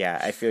yeah,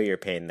 I feel your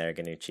pain there,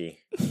 Ganucci.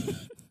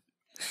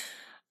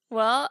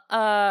 Well,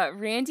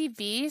 Randy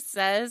B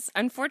says,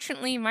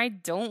 unfortunately, my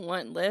don't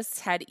want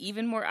list had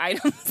even more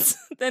items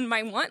than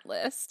my want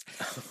list.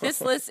 This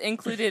list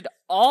included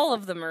all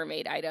of the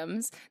mermaid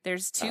items.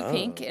 There's two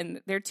pink, and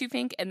there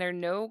are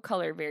no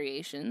color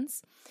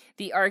variations.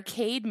 The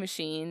arcade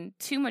machine,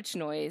 too much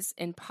noise,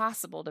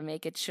 impossible to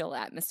make a chill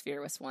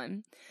atmosphere was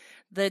one.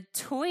 The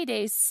Toy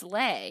Day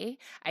sleigh,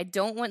 I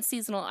don't want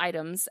seasonal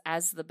items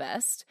as the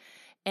best.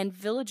 And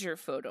villager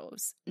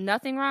photos.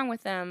 Nothing wrong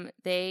with them.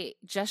 They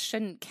just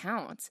shouldn't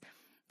count.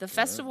 The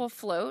festival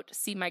float,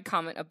 see my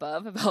comment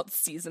above about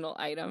seasonal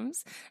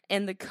items.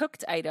 And the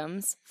cooked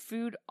items,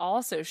 food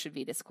also should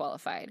be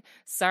disqualified.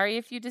 Sorry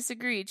if you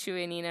disagree,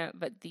 Chewy and Nina,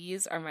 but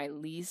these are my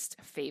least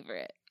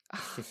favorite.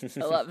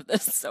 I love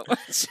this so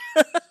much.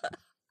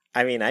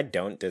 I mean, I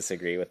don't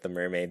disagree with the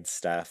mermaid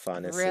stuff,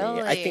 honestly.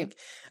 Really? I think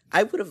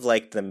I would have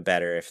liked them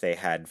better if they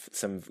had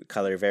some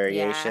color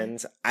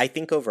variations. Yeah. I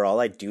think overall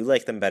I do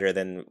like them better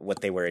than what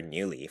they were in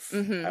New Leaf.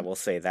 Mm-hmm. I will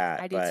say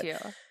that. I do too.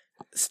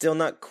 Still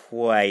not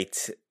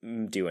quite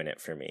doing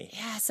it for me.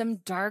 Yeah, some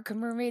dark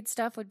mermaid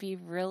stuff would be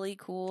really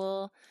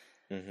cool.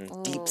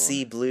 Mm-hmm. Deep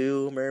sea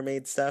blue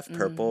mermaid stuff,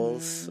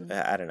 purples.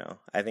 I don't know.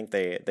 I think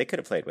they could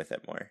have played with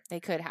it more. They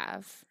could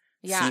have.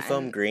 Yeah,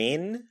 Seafoam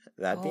green,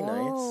 that'd be nice.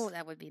 Oh,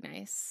 that would be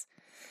nice.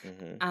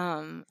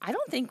 Mm-hmm. I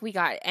don't think we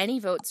got any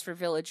votes for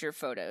villager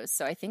photos,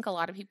 so I think a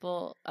lot of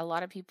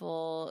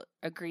people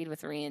agreed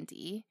with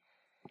Randy.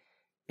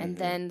 And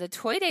then the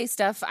Toy Day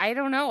stuff, I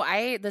don't know.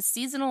 The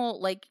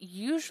seasonal, like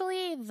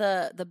usually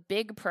the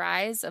big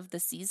prize of the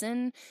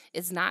season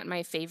is not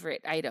my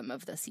favorite item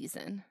of the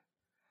season.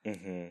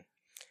 Mm-hmm.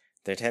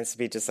 There tends to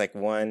be just like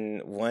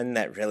one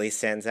that really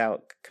stands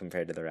out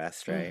compared to the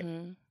rest, right?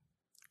 Mm-hmm.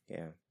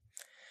 Yeah.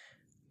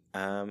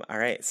 All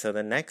right, so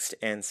the next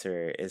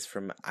answer is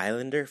from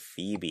Islander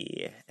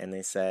Phoebe, and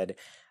they said,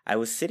 I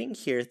was sitting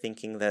here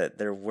thinking that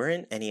there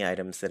weren't any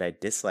items that I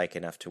dislike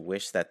enough to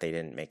wish that they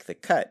didn't make the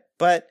cut,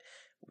 but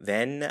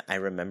then I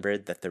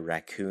remembered that the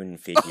raccoon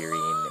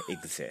figurine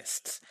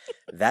exists.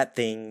 That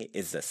thing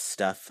is the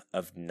stuff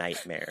of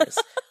nightmares.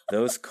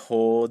 Those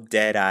cold,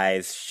 dead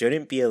eyes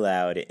shouldn't be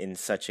allowed in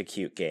such a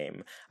cute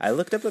game. I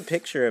looked up a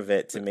picture of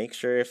it to make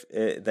sure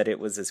that it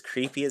was as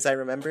creepy as I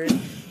remembered,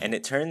 and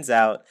it turns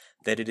out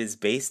that it is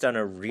based on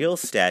a real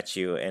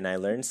statue, and I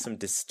learned some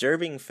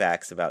disturbing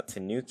facts about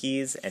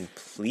tanukis, and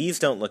please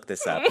don't look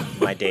this up.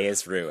 My day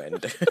is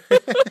ruined.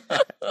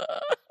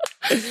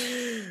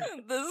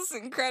 This is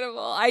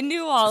incredible. I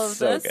knew all of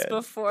this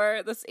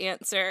before this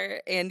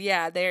answer, and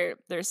yeah, they're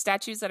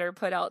statues that are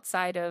put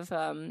outside of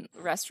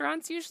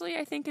restaurants usually,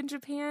 I think, in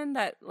Japan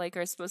that like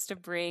are supposed to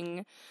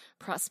bring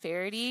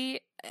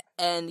prosperity,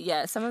 and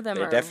yeah, some of them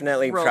are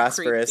definitely real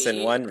prosperous creepy.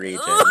 In one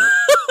region.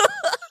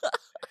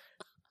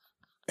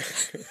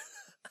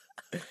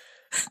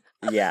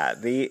 Yeah,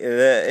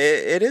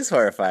 it is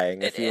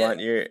horrifying. If you want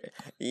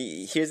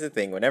here's the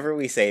thing: whenever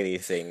we say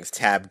these things,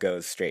 Tab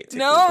goes straight to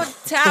no,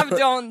 Tab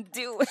don't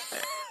do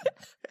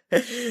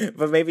it.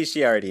 But maybe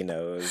she already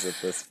knows at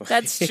this point.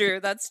 That's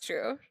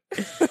true.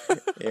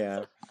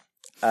 Yeah.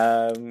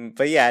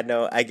 But yeah,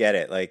 no, I get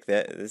it. Like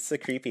this is a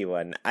creepy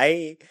one.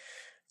 I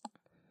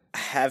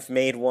have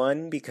made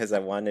one because I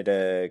wanted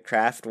to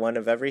craft one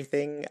of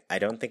everything. I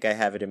don't think I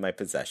have it in my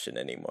possession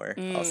anymore.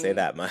 I'll say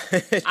that much.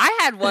 I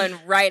had one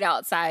right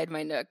outside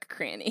my nook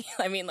cranny.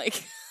 I mean,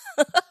 like...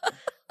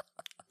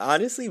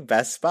 Honestly,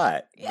 best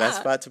spot. Yeah. Best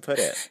spot to put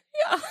it.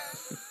 Yeah.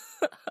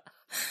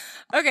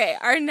 Okay,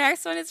 our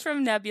next one is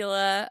from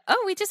Nebula.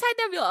 Oh, we just had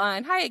Nebula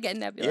on. Hi again,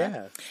 Nebula.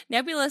 Yeah.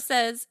 Nebula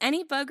says,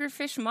 any bug or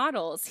fish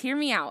models, hear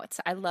me out.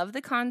 I love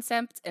the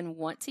concept and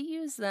want to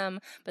use them,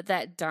 but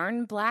that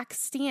darn black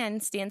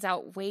stand stands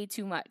out way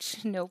too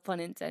much. No pun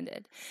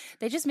intended.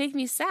 They just make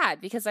me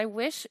sad because I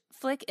wish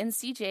Flick and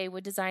CJ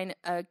would design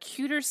a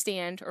cuter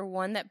stand or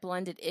one that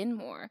blended in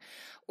more,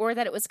 or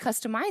that it was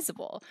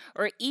customizable,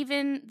 or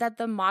even that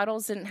the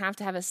models didn't have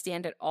to have a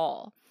stand at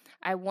all.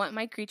 I want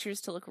my creatures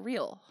to look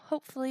real,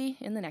 hopefully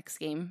in the next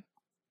game.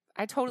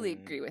 I totally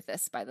agree with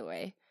this, by the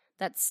way.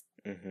 That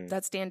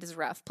stand is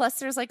rough. Plus,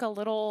 there's like a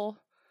little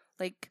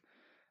like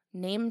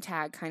name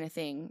tag kind of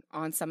thing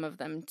on some of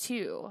them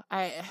too.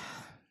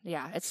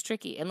 Yeah, it's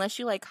tricky. Unless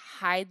you like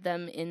hide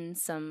them in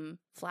some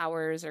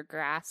flowers or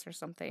grass or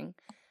something.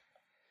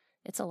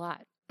 It's a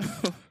lot.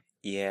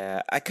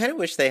 Yeah, I kind of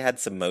wish they had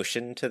some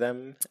motion to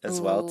them as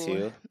well,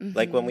 too.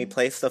 Like when we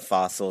place the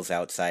fossils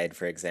outside,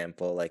 for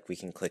example, like we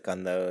can click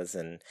on those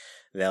and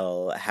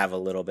they'll have a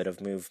little bit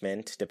of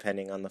movement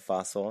depending on the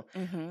fossil.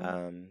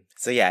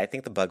 So yeah, I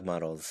think the bug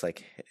models,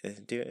 like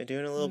doing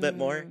a little bit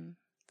more,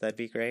 that'd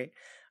be great.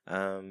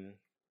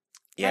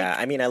 Yeah,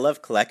 I mean, I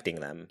love collecting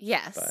them.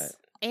 Yes. But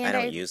and I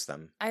don't use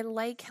them. I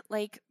like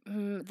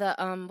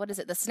the what is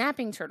it? The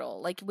snapping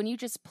turtle. Like when you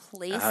just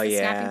place Oh, the yeah.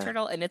 snapping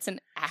turtle and it's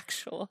an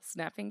actual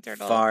snapping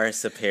turtle. Far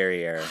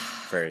superior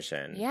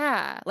version.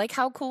 Yeah. Like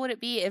how cool would it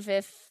be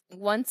if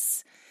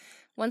once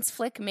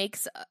Flick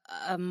makes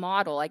a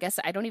model, I guess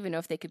I don't even know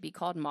if they could be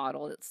called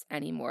models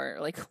anymore.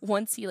 Like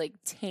once he like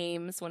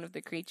tames one of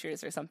the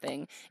creatures or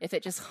something, if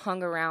it just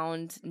hung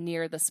around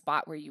near the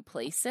spot where you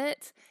place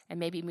it and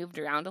maybe moved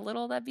around a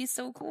little, that'd be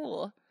so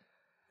cool.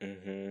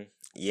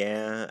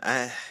 Yeah,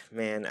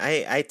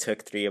 I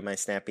took 3 of my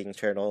snapping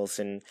turtles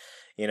and,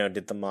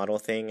 did the model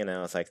thing, and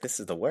I was like, this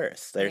is the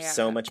worst. They're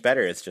so much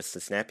better. It's just the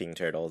snapping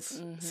turtles.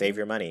 Save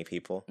your money,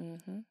 people.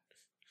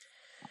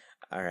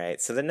 All right,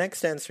 so the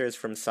next answer is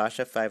from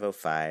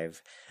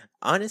Sasha505.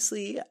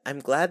 Honestly, I'm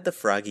glad the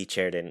froggy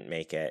chair didn't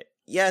make it.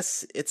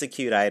 Yes, it's a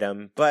cute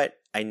item, but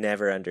I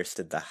never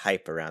understood the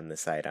hype around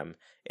this item.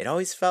 It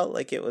always felt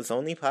like it was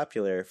only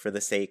popular for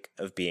the sake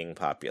of being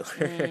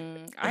popular.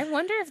 I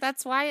wonder if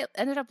that's why it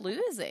ended up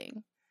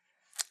losing.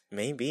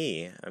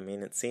 Maybe. I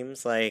mean, it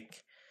seems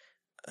like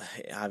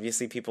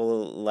obviously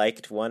people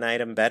liked one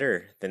item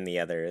better than the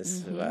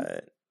others,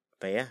 but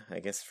yeah, I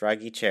guess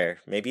froggy chair.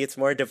 Maybe it's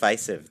more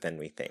divisive than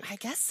we think. I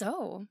guess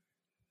so.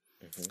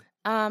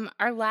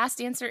 Our last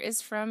answer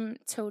is from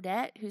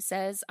Toadette, who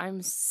says,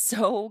 I'm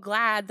so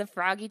glad the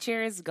froggy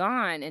chair is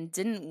gone and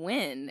didn't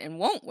win and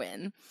won't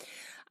win.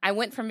 I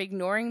went from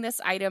ignoring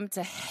this item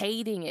to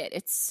hating it.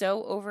 It's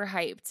so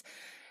overhyped.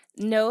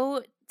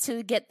 No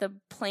to get the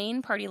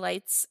plain party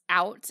lights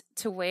out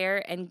to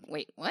wear and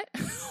wait, what?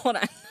 Hold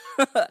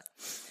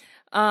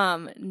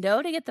on.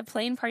 No to get the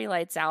plain party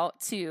lights out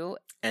too.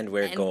 And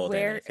we're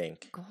golden, I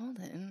think.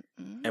 Golden.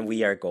 And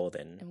we are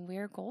golden. And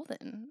we're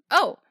golden.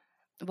 Oh,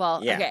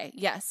 well, yeah. Okay,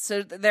 yes.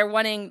 So they're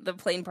wanting the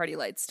plain party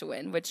lights to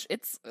win, which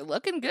it's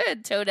looking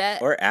good,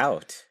 Toadette. Or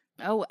out.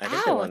 Oh, I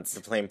think they want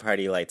the plain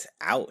party lights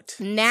out.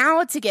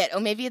 Now to get,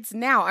 maybe it's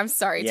now. I'm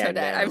sorry, Yeah,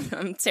 Toadette.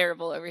 I'm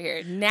terrible over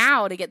here.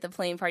 Now to get the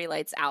plain party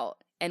lights out,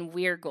 and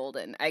we're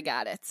golden. I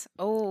got it.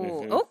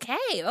 Oh,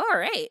 okay. All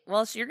right.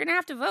 Well, so you're going to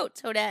have to vote,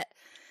 Toadette,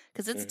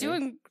 because it's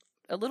doing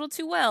a little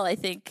too well, I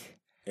think.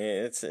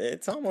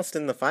 It's almost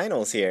in the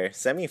finals here,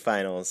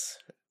 semifinals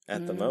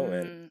at the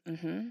moment.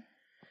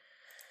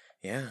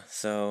 Yeah,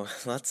 so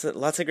lots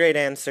of great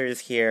answers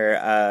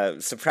here.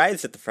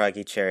 Surprised at the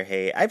froggy chair.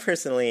 Hey, I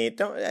personally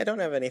don't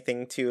have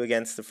anything too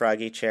against the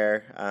froggy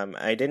chair.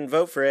 I didn't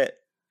vote for it.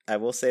 I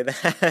will say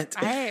that.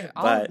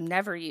 I've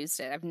never used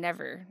it. I've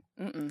never.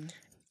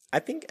 I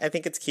think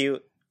it's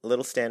cute. A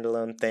little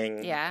standalone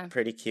thing. Yeah.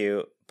 Pretty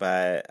cute,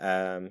 but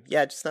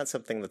yeah, just not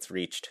something that's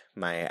reached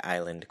my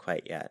island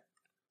quite yet.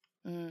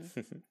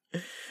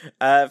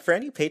 For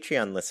any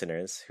Patreon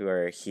listeners who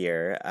are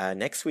here,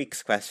 next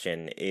week's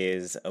question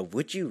is a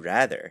would you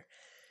rather?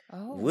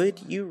 Oh. Would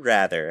you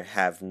rather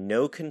have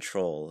no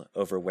control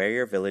over where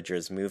your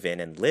villagers move in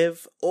and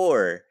live,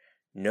 or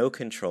no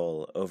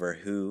control over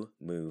who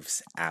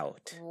moves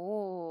out?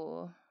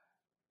 Oh,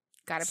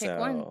 gotta pick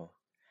one.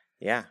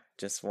 Yeah,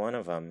 just one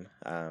of them.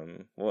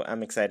 Well,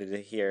 I'm excited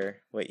to hear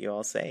what you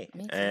all say.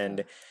 Me too.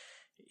 And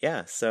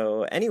yeah,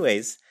 so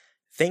anyways,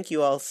 thank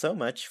you all so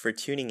much for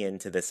tuning in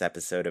to this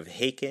episode of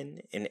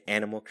Haken, an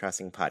Animal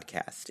Crossing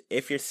podcast.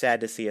 If you're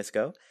sad to see us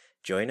go,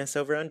 join us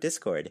over on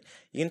Discord.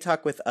 You can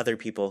talk with other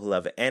people who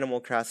love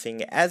Animal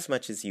Crossing as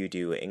much as you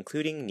do,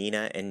 including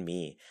Nina and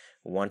me.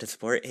 Want to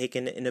support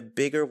Haken in a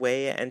bigger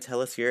way and tell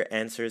us your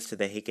answers to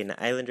the Haken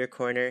Islander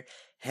Corner?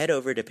 Head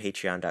over to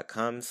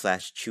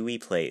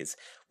patreon.com/chewyplays.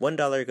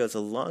 $1 goes a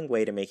long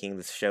way to making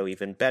this show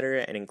even better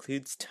and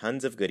includes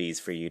tons of goodies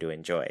for you to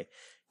enjoy.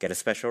 Get a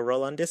special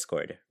role on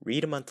Discord,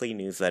 read a monthly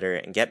newsletter,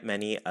 and get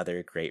many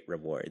other great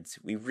rewards.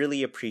 We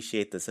really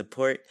appreciate the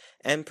support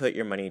and put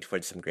your money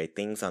towards some great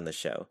things on the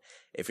show.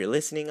 If you're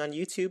listening on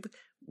YouTube,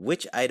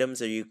 which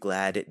items are you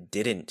glad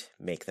didn't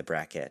make the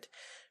bracket?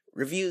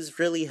 Reviews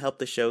really help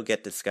the show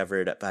get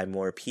discovered by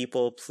more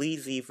people.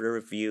 Please leave a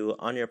review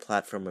on your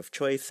platform of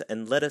choice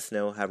and let us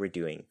know how we're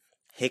doing.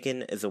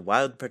 Haken is a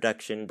wild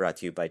production brought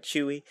to you by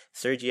Chewy,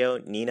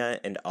 Sergio, Nina,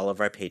 and all of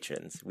our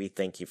patrons. We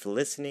thank you for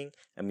listening,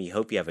 and we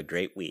hope you have a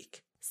great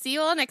week. See you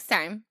all next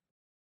time.